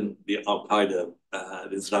 but then the Al Qaeda,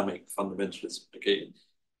 the Islamic fundamentalists. Okay,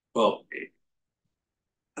 well,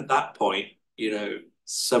 at that point, you know,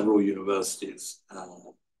 several universities,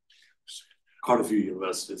 quite a few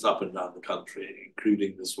universities up and down the country,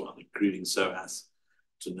 including this one, including SOAS,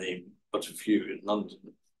 to name but a few in London,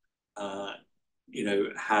 you know,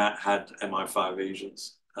 had MI5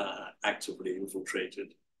 agents actively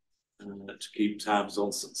infiltrated to keep tabs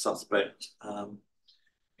on suspect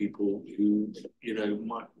people who, you know,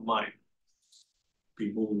 might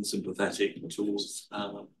be more than sympathetic towards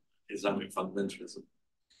Islamic fundamentalism.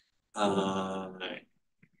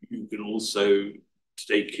 You can also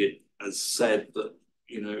take it as said that,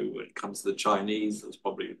 you know, when it comes to the Chinese, there's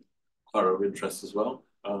probably quite of interest as well,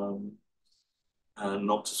 and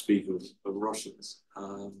not to speak of Russians.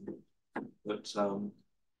 But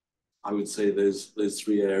I would say those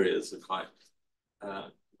three areas are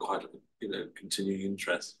quite you know, continuing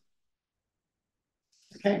interest.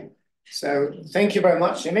 Okay, so thank you very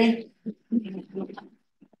much, Jimmy.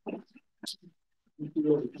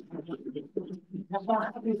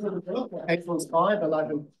 Headphones 5,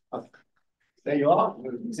 11. There you are.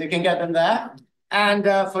 So you can get them there. And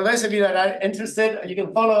for those of you that are interested, you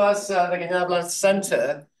can follow us, the Cañada Blanch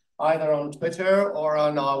Centre, either on Twitter or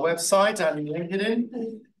on our website and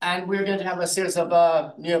LinkedIn. And we're going to have a series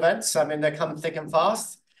of new events. I mean, they come thick and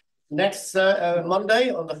fast. Next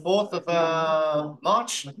Monday, on the 4th of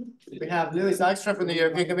March, we have Louis Dijkstra from the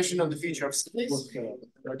European Commission on the Future of Cities.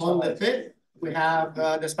 On the 5th, we have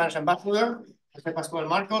the Spanish ambassador, José Pascual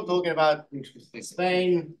Marco, talking about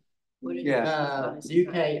Spain,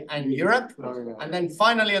 UK, and Europe. And then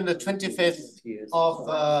finally, on the 25th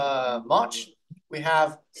of March, we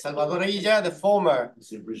have Salvador Illa, the former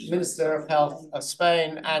Minister of Health of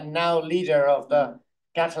Spain and now leader of the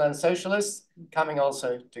Catalan socialists, coming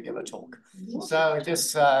also to give a talk. So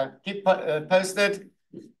just keep posted,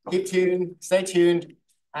 keep tuned, stay tuned,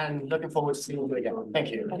 and looking forward to seeing you again.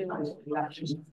 Thank you.